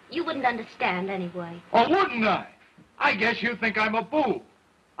 nothing. You wouldn't understand anyway. Oh, wouldn't I? I guess you think I'm a boob.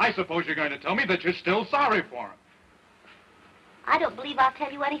 I suppose you're going to tell me that you're still sorry for him. I don't believe I'll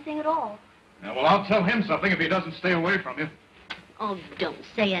tell you anything at all. Yeah, well, I'll tell him something if he doesn't stay away from you. Oh, don't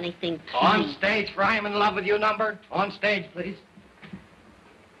say anything, please. On stage for I'm in love with you number. On stage, please.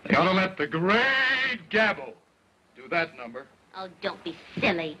 They ought to let the Great Gabbo do that number. Oh, don't be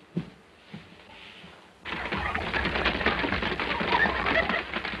silly.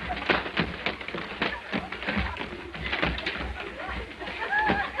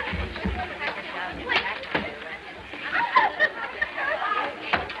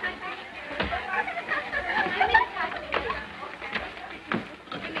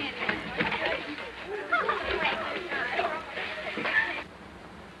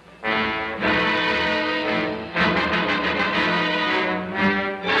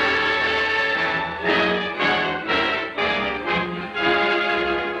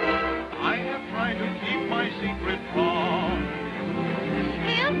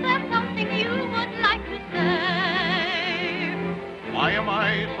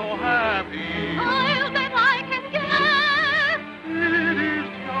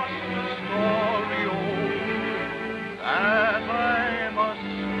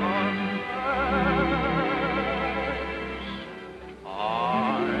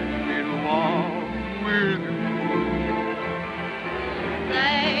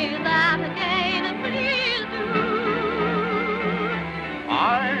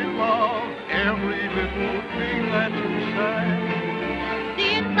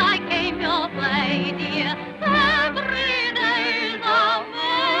 Since I came your way, dear.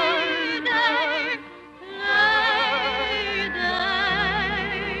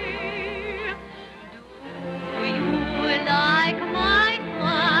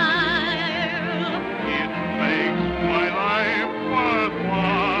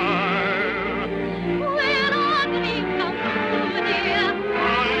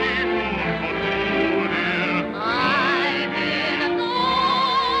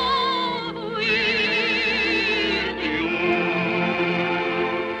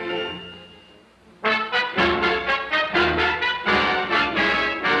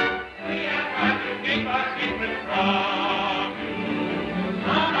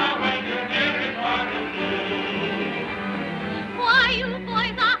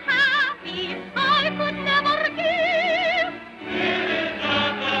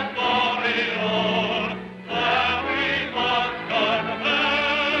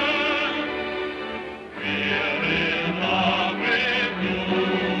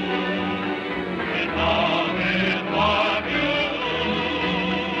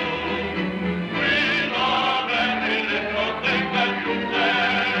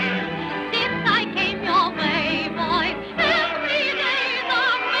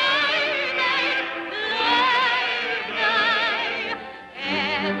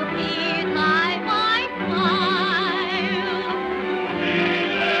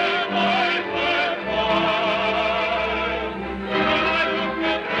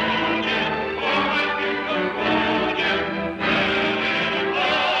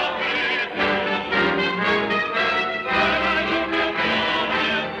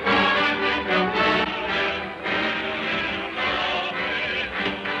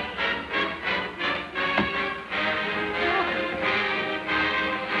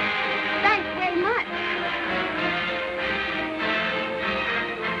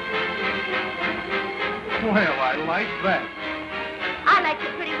 Well, I like that. I liked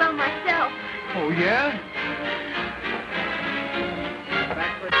it pretty well myself. Oh, yeah?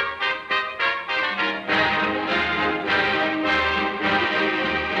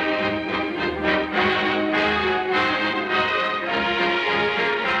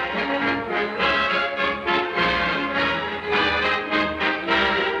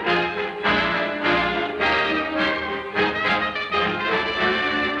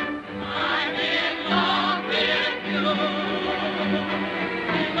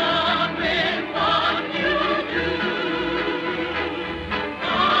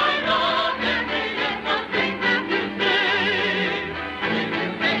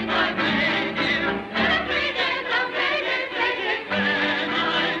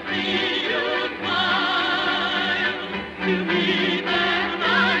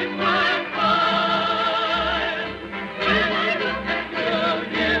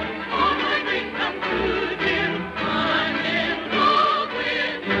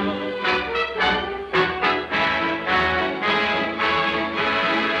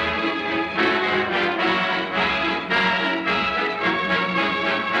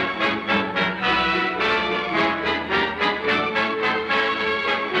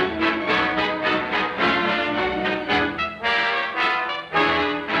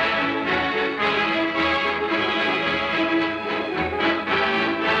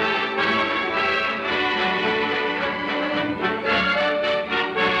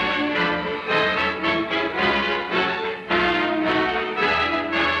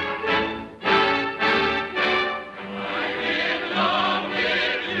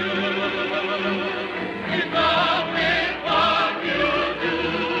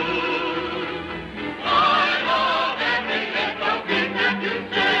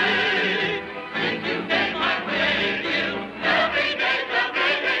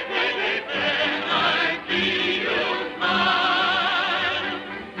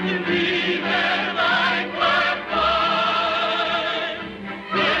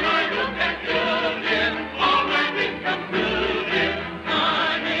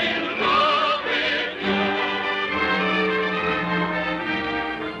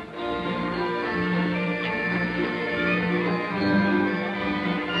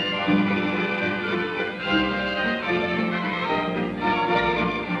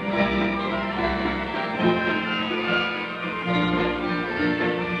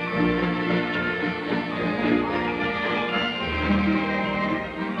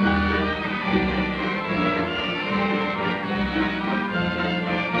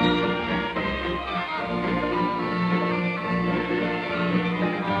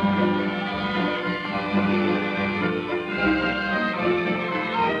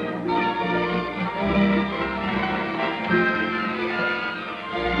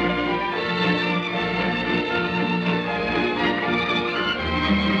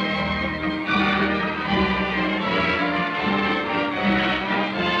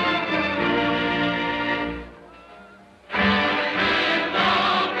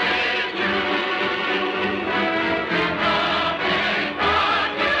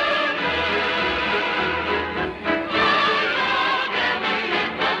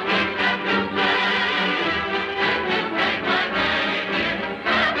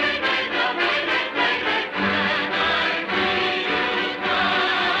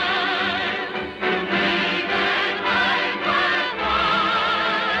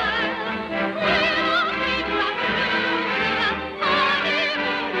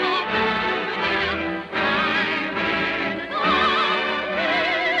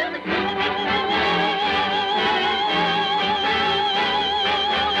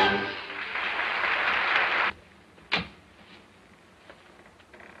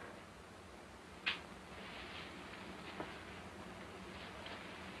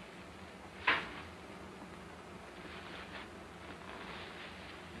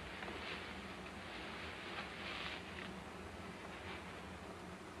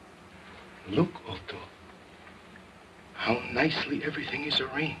 Look, Otto, how nicely everything is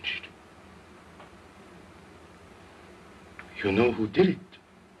arranged. You know who did it,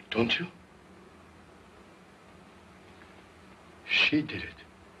 don't you? She did it.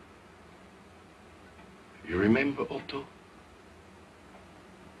 You remember, Otto,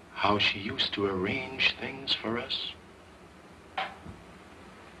 how she used to arrange things for us?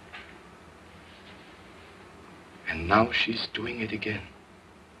 And now she's doing it again.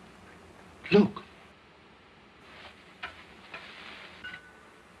 Look.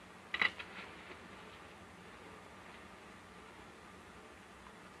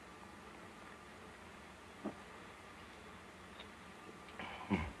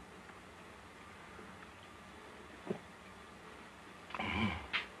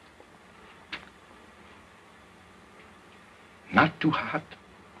 Not too hot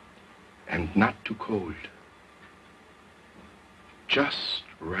and not too cold. Just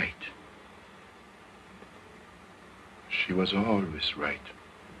right. She was always right.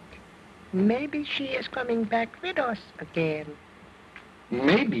 Maybe she is coming back with us again.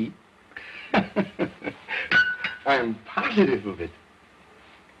 Maybe. I'm positive of it.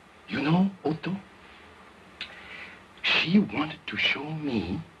 You know, Otto, she wanted to show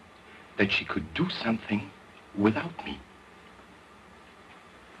me that she could do something without me.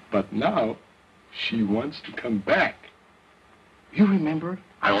 But now she wants to come back. You remember?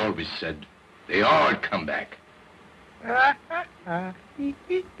 I always said they all come back. I'm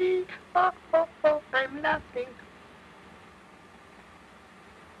laughing.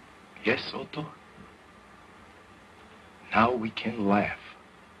 Yes, Otto. Now we can laugh.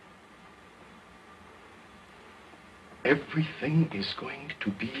 Everything is going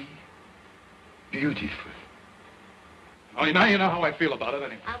to be beautiful. Oh, now you know how I feel about it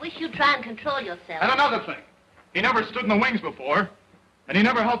anyway. I wish you'd try and control yourself. And another thing. He never stood in the wings before, and he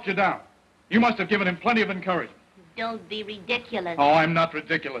never helped you down. You must have given him plenty of encouragement. Don't be ridiculous. Oh, I'm not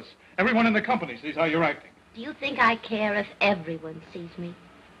ridiculous. Everyone in the company sees how you're acting. Do you think I care if everyone sees me?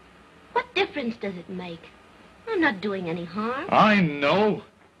 What difference does it make? I'm not doing any harm. I know,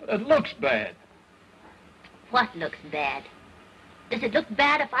 but it looks bad. What looks bad? Does it look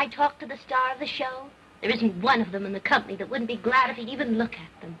bad if I talk to the star of the show? There isn't one of them in the company that wouldn't be glad if he'd even look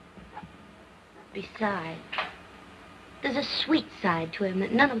at them. Besides, there's a sweet side to him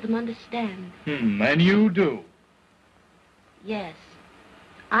that none of them understand. And you do. Yes,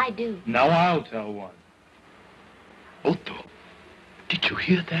 I do. Now I'll tell one. Otto, did you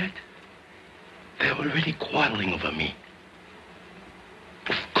hear that? They're already quarreling over me.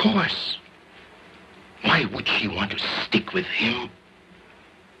 Of course. Why would she want to stick with him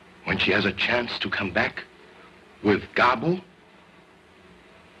when she has a chance to come back with Gabbo?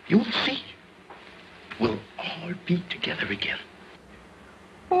 You'll see. We'll all be together again.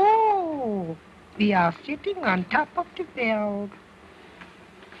 Oh, we are sitting on top of the world.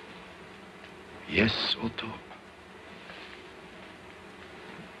 Yes, Otto.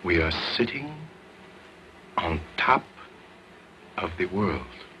 We are sitting on top of the world.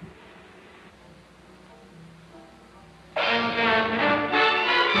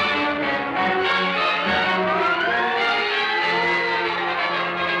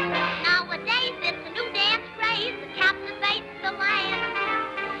 Nowadays, it's a new dance craze that captivates the land.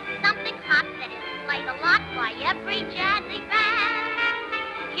 Something hot that is played a lot by every jazzy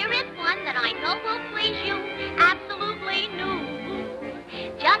band. Here is one that I know will please you, absolutely new.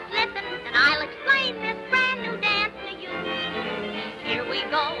 Just listen and I'll explain this brand new dance to you. Here we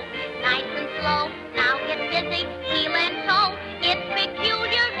go, nice and slow. Now get busy, heel and toe. It's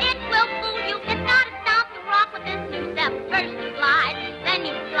peculiar, it will fool you. It's not a stomp to rock with this new step. First you glide, then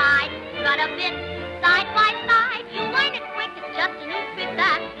you slide. Got a bit side by side. You learn it quick, it's just a new trick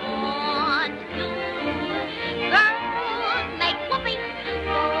that's fun to do. Girls make whoopee,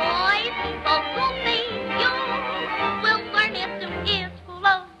 boys both goofy. You will learn it soon. It's full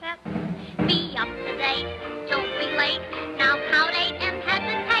of pep. Be up to date, don't be late. Now count 8 and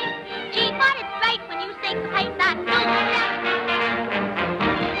hesitate. Gee, but it's great when you syncopate that new step.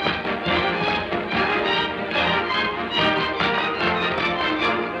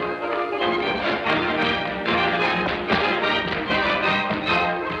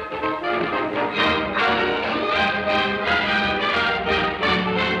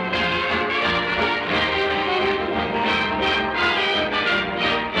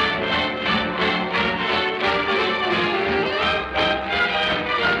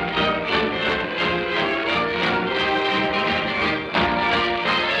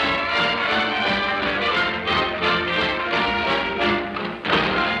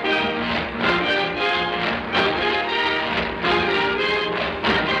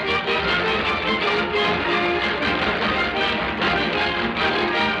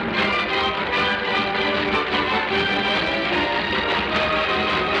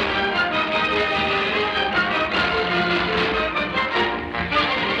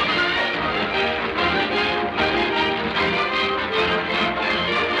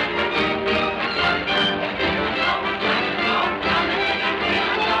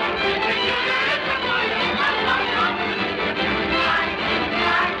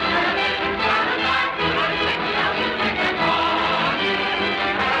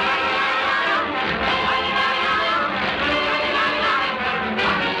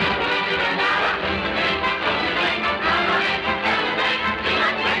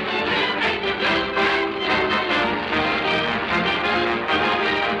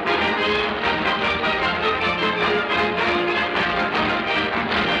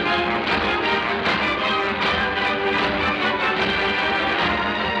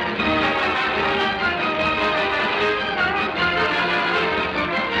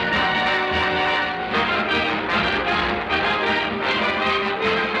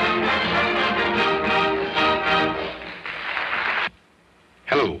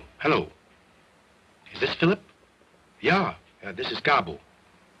 Hello. Is this Philip? Yeah, this is Gabbo.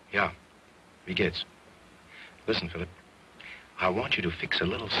 Yeah, wie geht's? Listen, Philip, I want you to fix a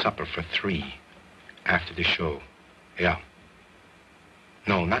little supper for 3 after the show. Yeah.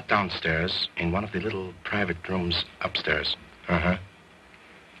 No, not downstairs, in one of the little private rooms upstairs. Uh-huh.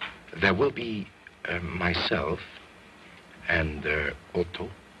 There will be myself and Otto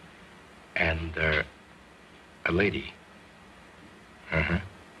and a lady. Uh-huh.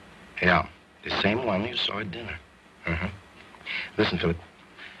 Yeah, the same one you saw at dinner. Uh-huh. Listen, Philip,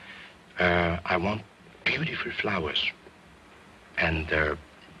 I want beautiful flowers and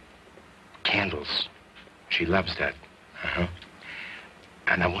candles. She loves that. Uh-huh.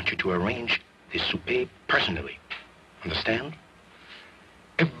 And I want you to arrange the souper personally. Understand?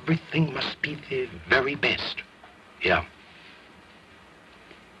 Everything must be the very best. Yeah.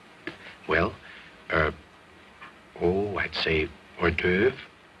 Well, I'd say hors d'oeuvre,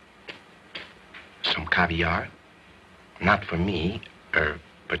 some caviar. Not for me,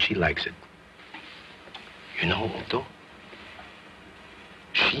 but she likes it. You know, Otto,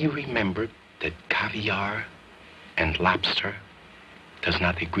 she remembered that caviar and lobster does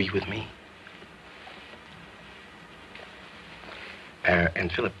not agree with me.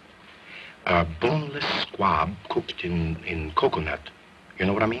 And Philip, boneless squab cooked in coconut. You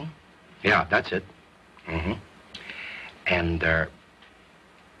know what I mean? Yeah, that's it. Mm-hmm. And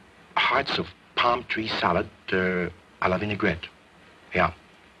hearts of palm tree salad à la vinaigrette. Yeah.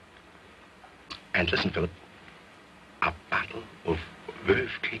 And listen, Philip, a bottle of Veuve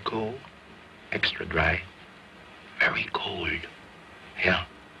Clicquot, extra dry, very cold. Yeah.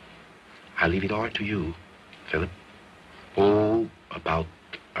 I leave it all to you, Philip. Oh, about,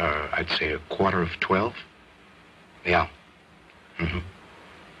 I'd say 11:45. Yeah. Mm-hmm.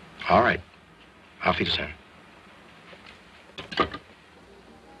 All right. Auf Wiedersehen.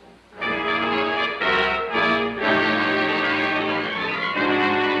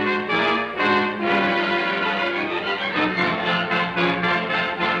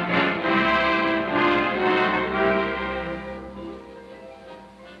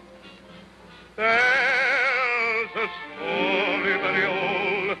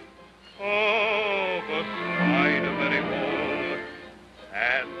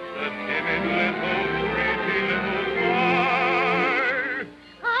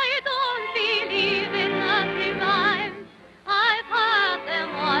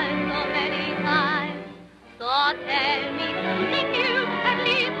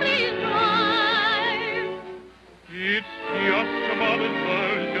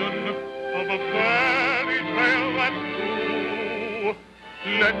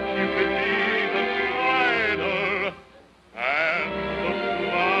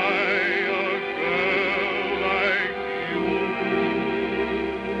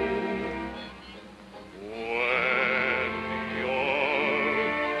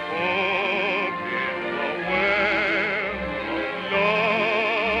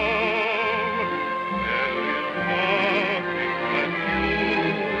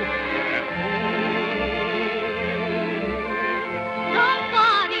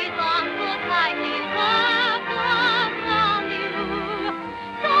 Nobody's on the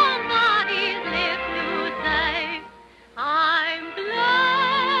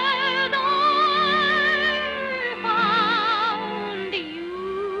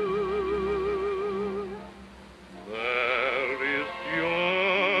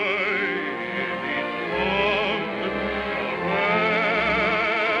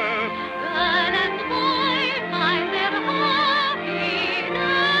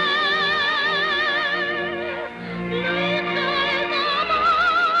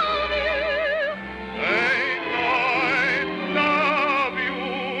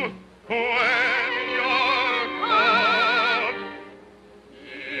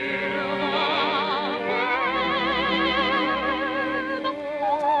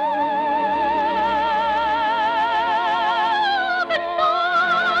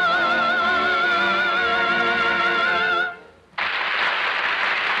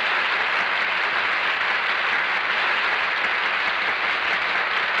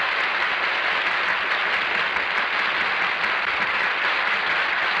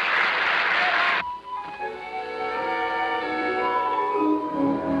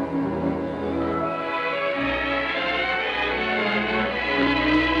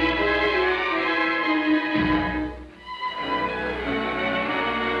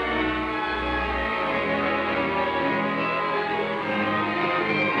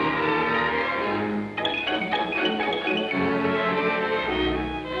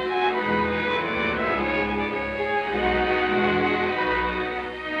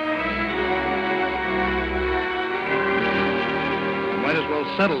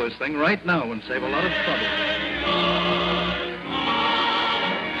settle this thing right now and save a lot of trouble.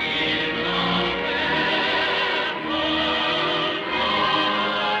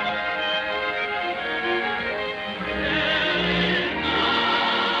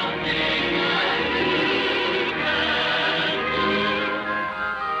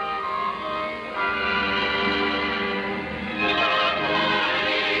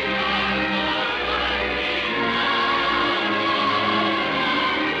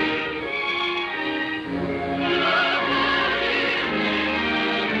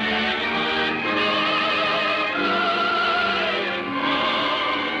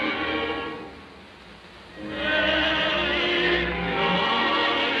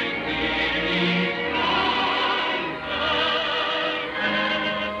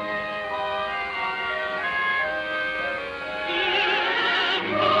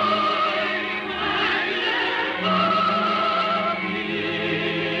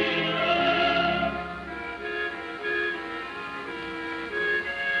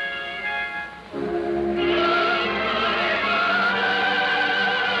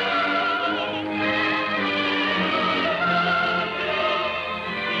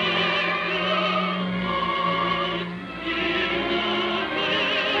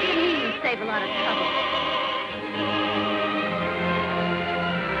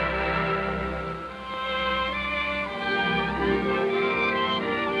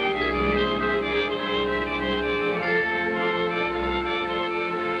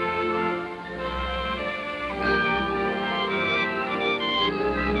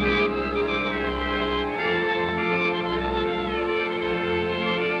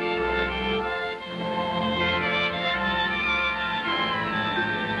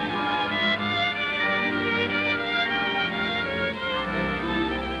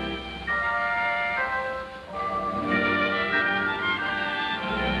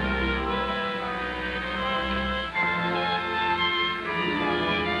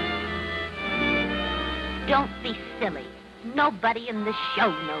 Don't be silly. Nobody in the show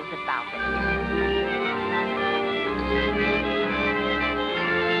knows about it.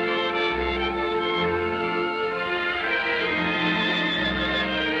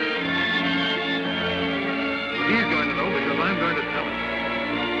 He's going to know because I'm going to tell him.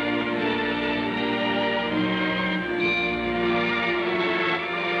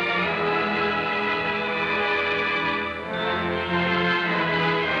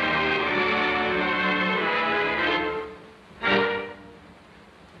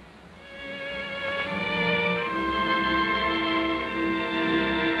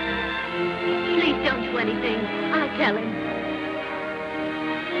 Please don't do anything. I'll tell him.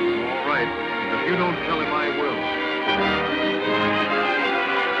 All right. If you don't tell him, I will.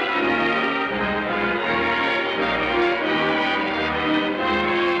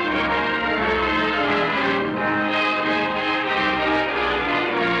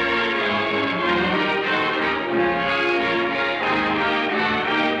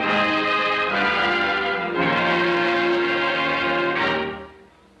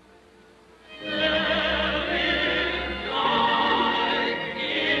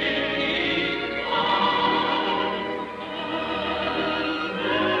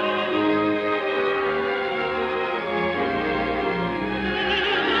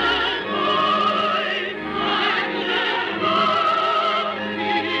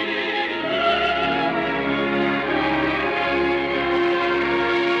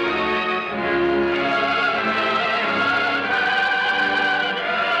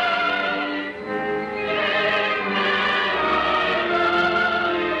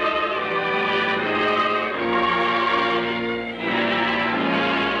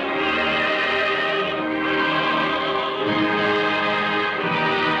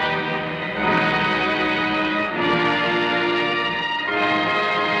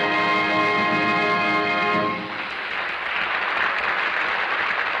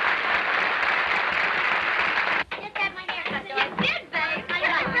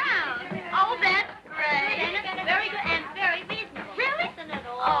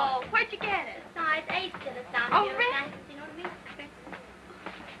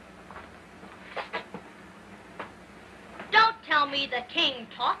 me the king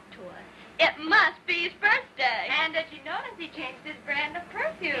talked to us. It must be his birthday. And did you notice he changed his brand of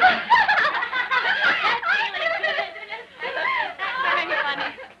perfume? That's really good, isn't it? That's very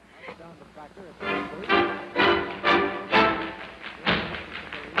funny.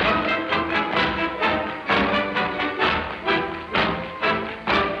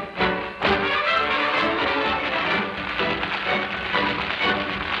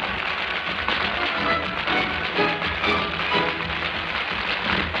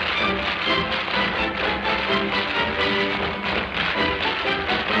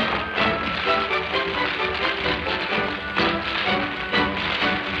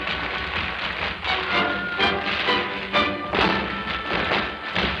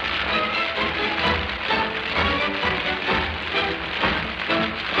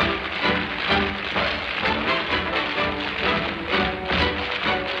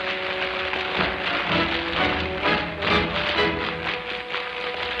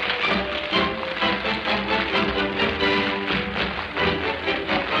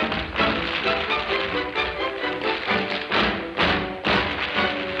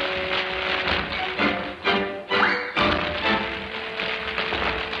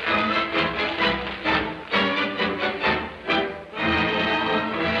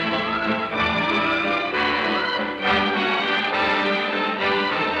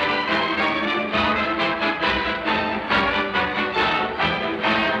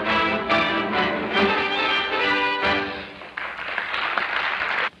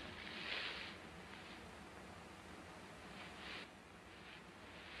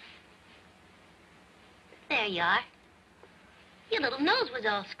 There you are. Your little nose was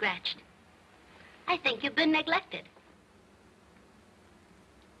all scratched. I think you've been neglected.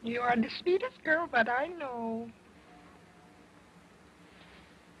 You are the sweetest girl that I know.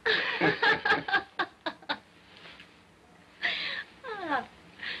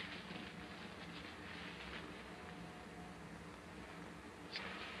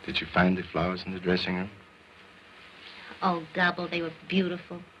 Did you find the flowers in the dressing room? Oh, Gabbo, they were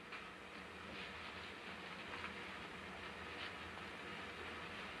beautiful.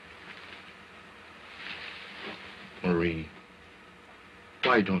 Marie,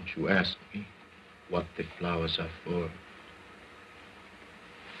 why don't you ask me what the flowers are for?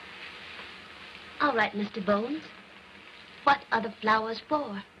 All right, Mr. Bones. What are the flowers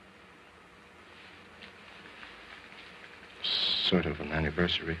for? Sort of an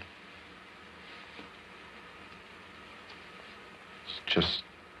anniversary. It's just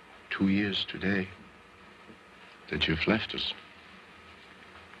 2 years today that you've left us.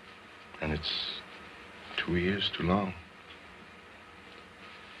 And it's 2 years too long.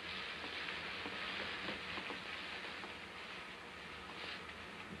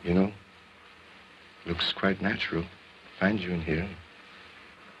 You know, looks quite natural. Find you in here,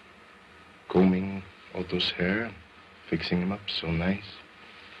 combing Otto's hair, fixing him up so nice.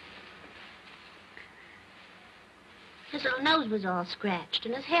 His little nose was all scratched,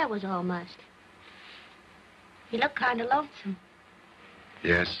 and his hair was all mussed. He looked kind of lonesome.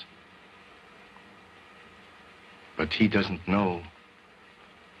 Yes. But he doesn't know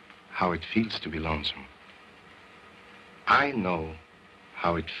how it feels to be lonesome. I know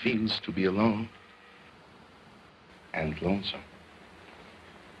how it feels to be alone and lonesome.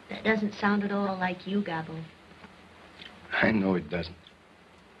 That doesn't sound at all like you, Gabbo. I know it doesn't.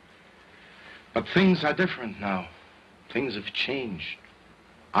 But things are different now. Things have changed.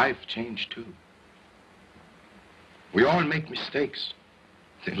 I've changed too. We all make mistakes.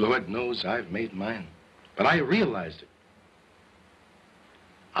 The Lord knows I've made mine. But I realized it.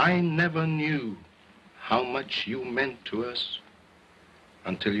 I never knew how much you meant to us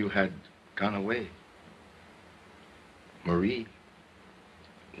until you had gone away. Marie,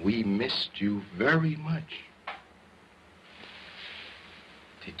 we missed you very much.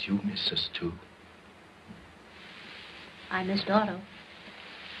 Did you miss us too? I missed Otto.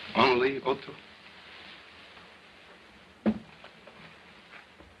 Only Otto?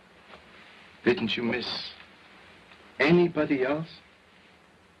 Didn't you miss anybody else?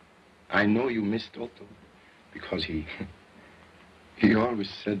 I know you missed Otto because he always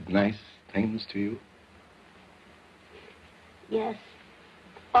said nice things to you. Yes,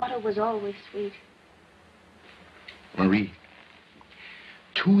 Otto was always sweet. Marie,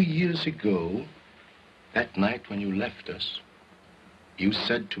 2 years ago, that night when you left us, you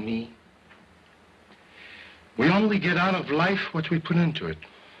said to me, we only get out of life what we put into it.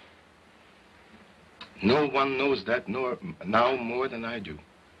 No one knows that now more than I do.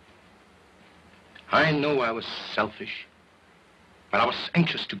 I know I was selfish, but I was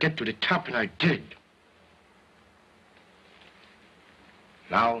anxious to get to the top, and I did.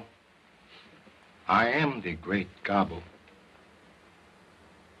 Now, I am the Great Gabbo.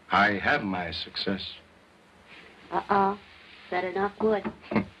 I have my success. Better not good.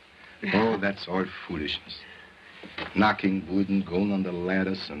 Oh, that's all foolishness. Knocking wood and going on the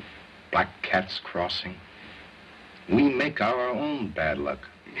ladders and black cats crossing. We make our own bad luck.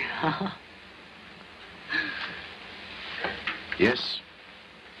 Yes,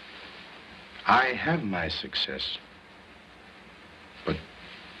 I have my success. But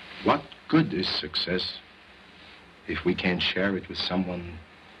what good is success if we can't share it with someone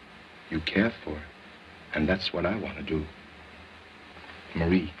you care for? And that's what I want to do.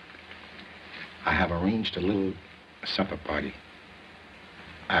 Marie, I have arranged a little supper party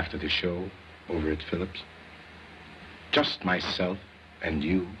after the show over at Phillips. Just myself and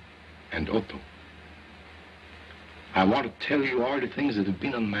you and Otto. I want to tell you all the things that have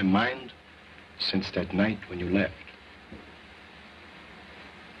been on my mind since that night when you left.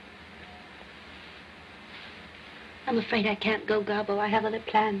 I'm afraid I can't go, Gabbo. I have other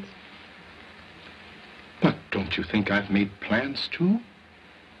plans. But don't you think I've made plans too?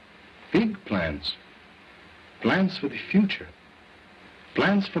 Big plans. Plans for the future.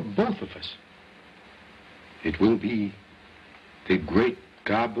 Plans for both of us. It will be the Great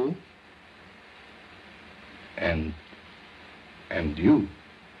Gabbo and you.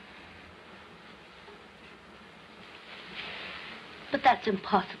 But that's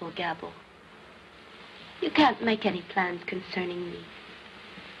impossible, Gabbo. You can't make any plans concerning me.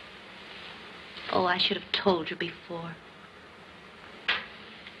 Oh, I should have told you before.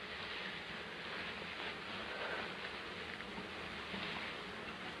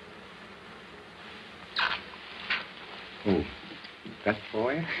 Who? That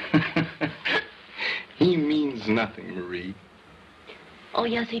boy? He means nothing, Marie. Oh,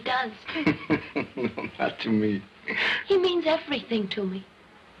 yes, he does. No, not to me. He means everything to me.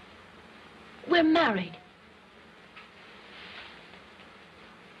 We're married.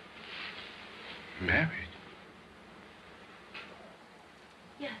 Married?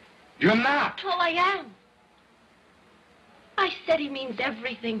 Yes. You're not. Oh, I am. I said he means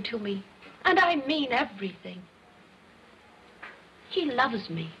everything to me. And I mean everything. He loves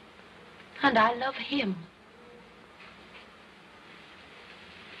me. And I love him.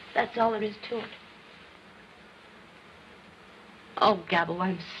 That's all there is to it. Oh, Gabbo,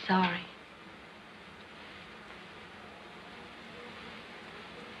 I'm sorry.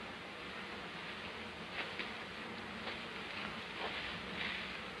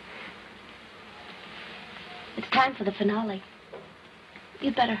 It's time for the finale.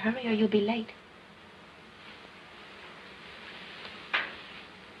 You'd better hurry or you'll be late.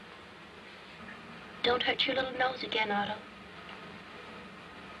 Don't hurt your little nose again, Otto.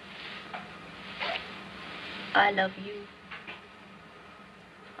 I love you.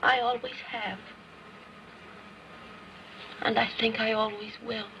 I always have. And I think I always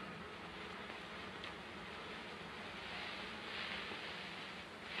will.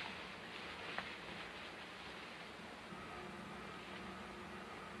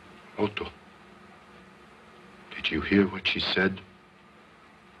 Otto, did you hear what she said?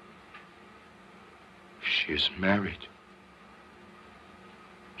 She is married.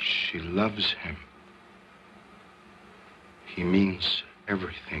 She loves him. He means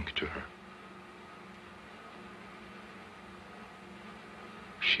everything to her.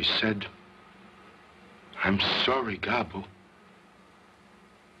 She said, I'm sorry, Gabbo.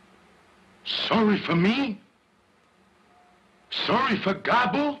 Sorry for me? Sorry for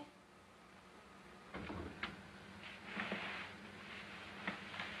Gabbo?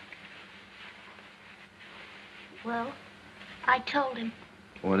 Well, I told him.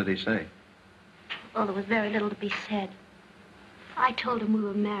 What did he say? Well, there was very little to be said. I told him we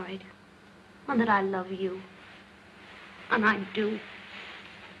were married, and that I love you. And I do.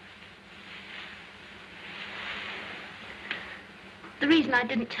 The reason I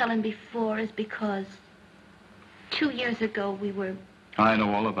didn't tell him before is because 2 years ago we were... I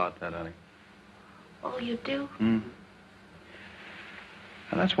know all about that, honey. Oh, you do? Mm-hmm.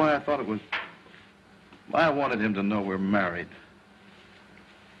 And that's why I thought it was... I wanted him to know we're married.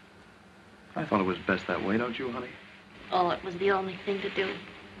 I thought it was best that way, don't you, honey? Oh, it was the only thing to do.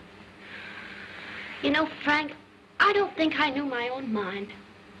 You know, Frank, I don't think I knew my own mind.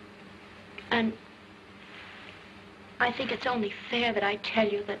 And I think it's only fair that I tell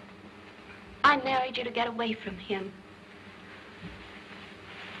you that I married you to get away from him.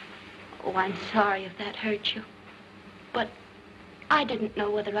 Oh, I'm sorry if that hurt you. But I didn't know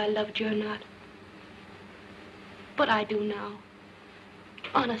whether I loved you or not. But I do now.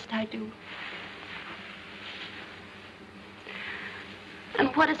 Honest, I do.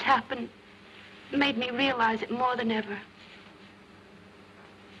 And what has happened made me realize it more than ever.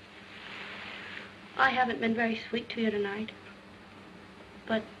 I haven't been very sweet to you tonight.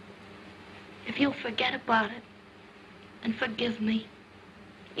 But if you'll forget about it and forgive me,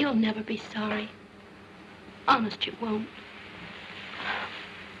 you'll never be sorry. Honest, you won't.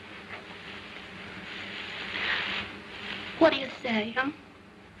 What do you say, huh?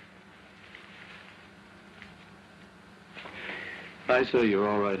 I say you're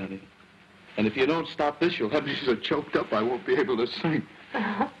all right, honey. And if you don't stop this, you'll have me so choked up I won't be able to sing.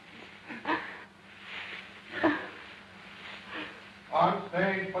 On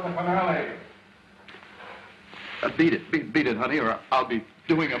stage for the finale. Beat it, honey, or I'll be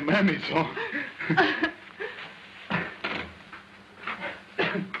doing a mammy song.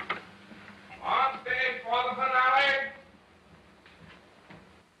 On stage for the finale.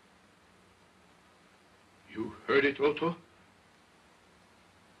 You heard it, Otto?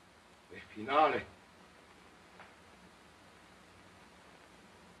 The finale.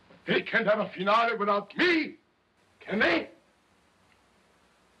 They can't have a finale without me, can they?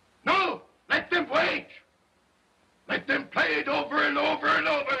 No! Let them wait! Let them play it over and over and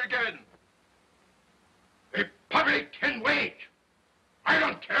over again. The public can wait. I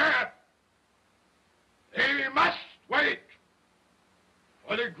don't care. They must wait.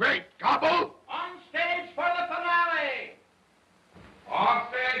 For the Great Gabbo. On stage for the finale. On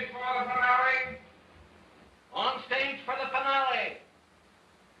stage for the finale. On stage for the finale.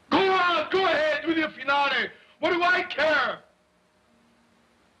 Go on, go ahead with your finale. What do I care?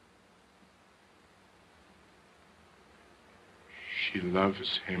 She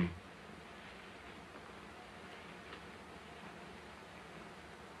loves him.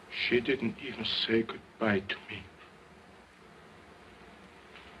 She didn't even say goodbye to me.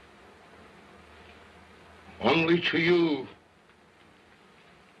 Only to you.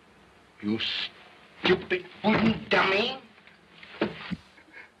 You stupid wooden dummy.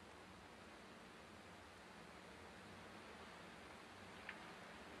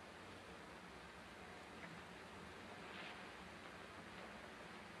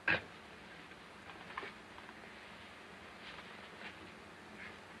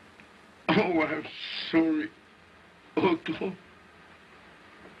 Oh, I'm sorry, Otto.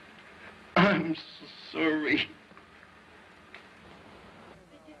 I'm so sorry.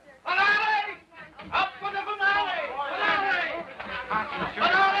 Finale! Up for the finale! Finale!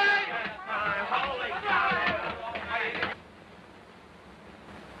 Finale!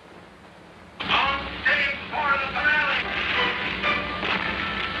 On stage for the finale!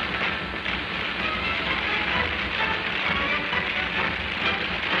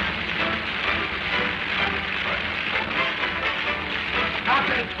 Stop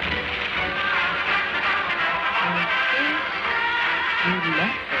it!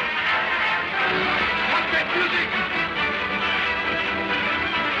 What's that music?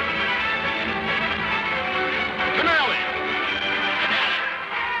 Finale!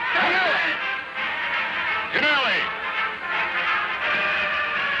 Finale! Finale!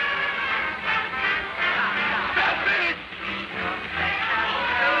 That's it!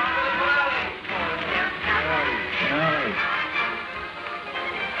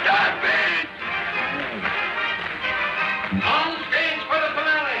 That's it! On stage for the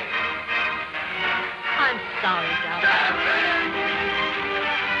finale! I'm sorry, darling. That's it!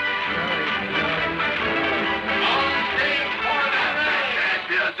 On stage for the finale!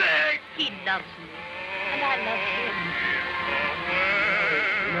 Music! He loves me, and I love him.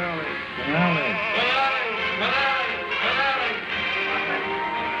 Finale! Finale! Finale!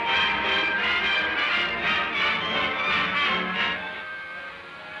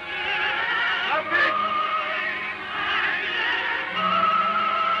 Up it!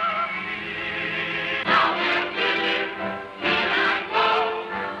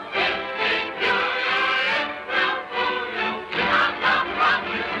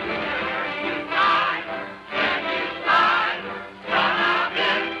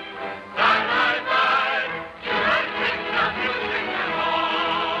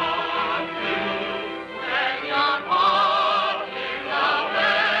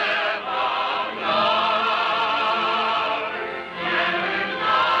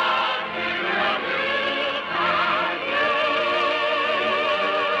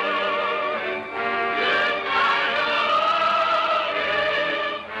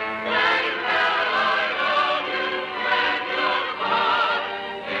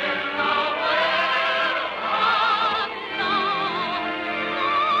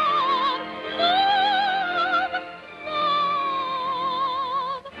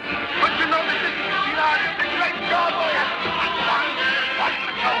 But you know that this is the Great Gabbo. Watch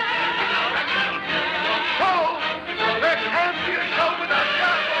the show. So, there can't be a show without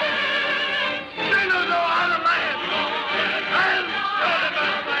Gabbo. They don't know how to land. I'm sure they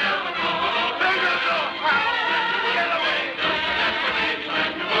don't land. They don't know how to get away.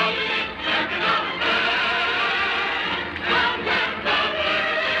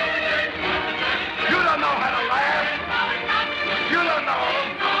 You don't know how to laugh. You don't know.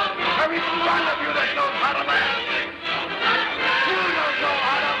 There is one of you that knows how to laugh. You don't know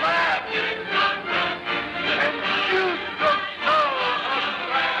how to laugh. And you don't know how to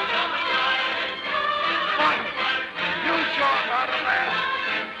laugh. Fine. You show us how to laugh.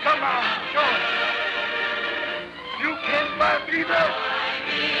 Come on, show us. You can't laugh either.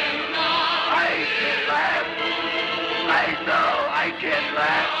 I can laugh. I know I can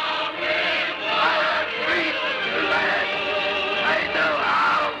laugh. I am free to laugh. I know how.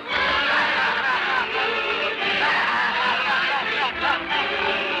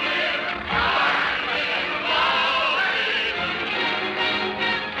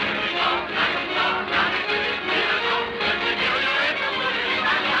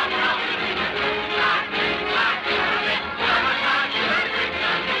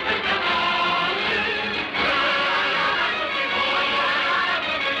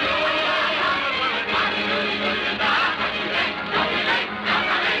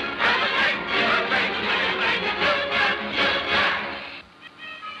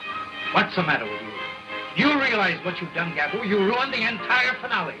 What's the matter with you? You realize what you've done, Gabbo. You ruined the entire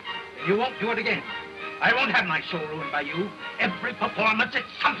finale. And you won't do it again. I won't have my show ruined by you. Every performance, it's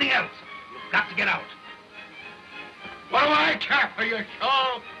something else. You've got to get out. What do I care for your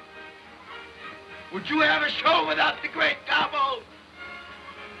show? Would you have a show without the Great Gabbo?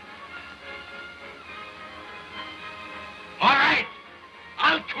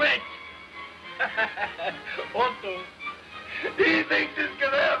 quit. Otto, he thinks he's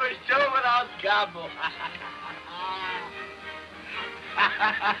going to have a show without Gabbo.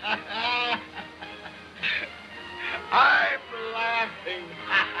 I'm laughing.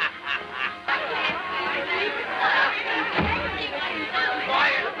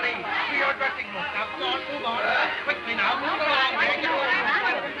 Quiet, please. To your dressing room. Now, go on, move on. Quickly now, move along. There you go.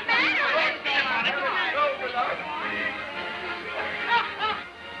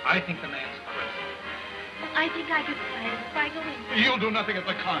 I think the man's crazy. I think I can play if I go in. You'll do nothing of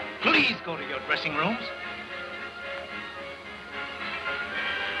the kind. Please go to your dressing rooms.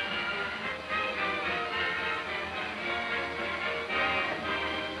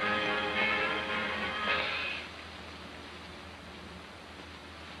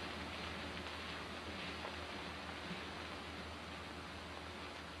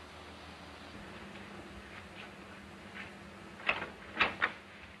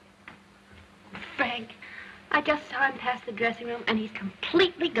 Frank, I just saw him pass the dressing room, and he's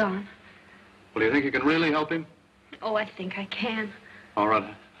completely gone. Well, do you think you can really help him? Oh, I think I can. All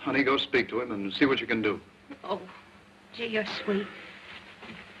right, honey, go speak to him and see what you can do. Oh, gee, you're sweet.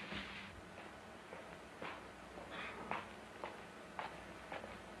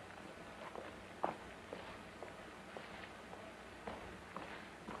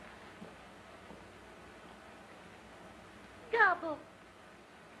 Gabbo.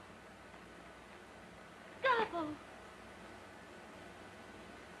 Gabbo.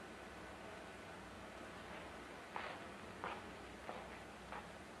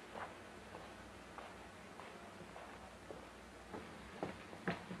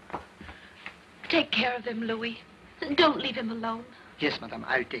 Take care of him, Louis. Don't leave him alone. Yes, madame,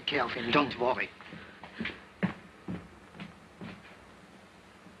 I'll take care of him. Don't worry.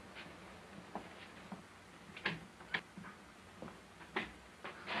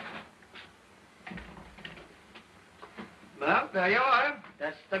 Well, there you are.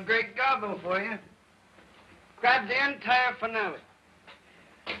 That's the Great Gabbo for you. Grab the entire finale.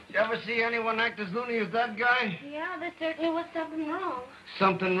 You ever see anyone act as loony as that guy? Yeah, there certainly was something wrong.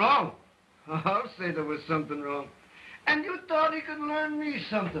 Something wrong? I'll say there was something wrong. And you thought he could learn me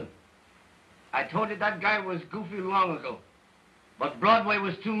something. I told you that guy was goofy long ago. But Broadway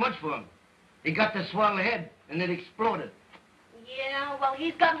was too much for him. He got the swell head, and it exploded. Yeah, well,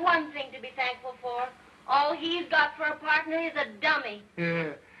 he's got one thing to be thankful for. All he's got for a partner is a dummy.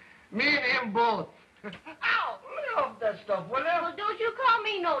 Yeah, me and him both. Ow! Lay off that stuff, will you? Well, don't you call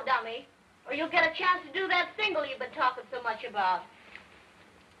me no dummy, or you'll get a chance to do that single you've been talking so much about.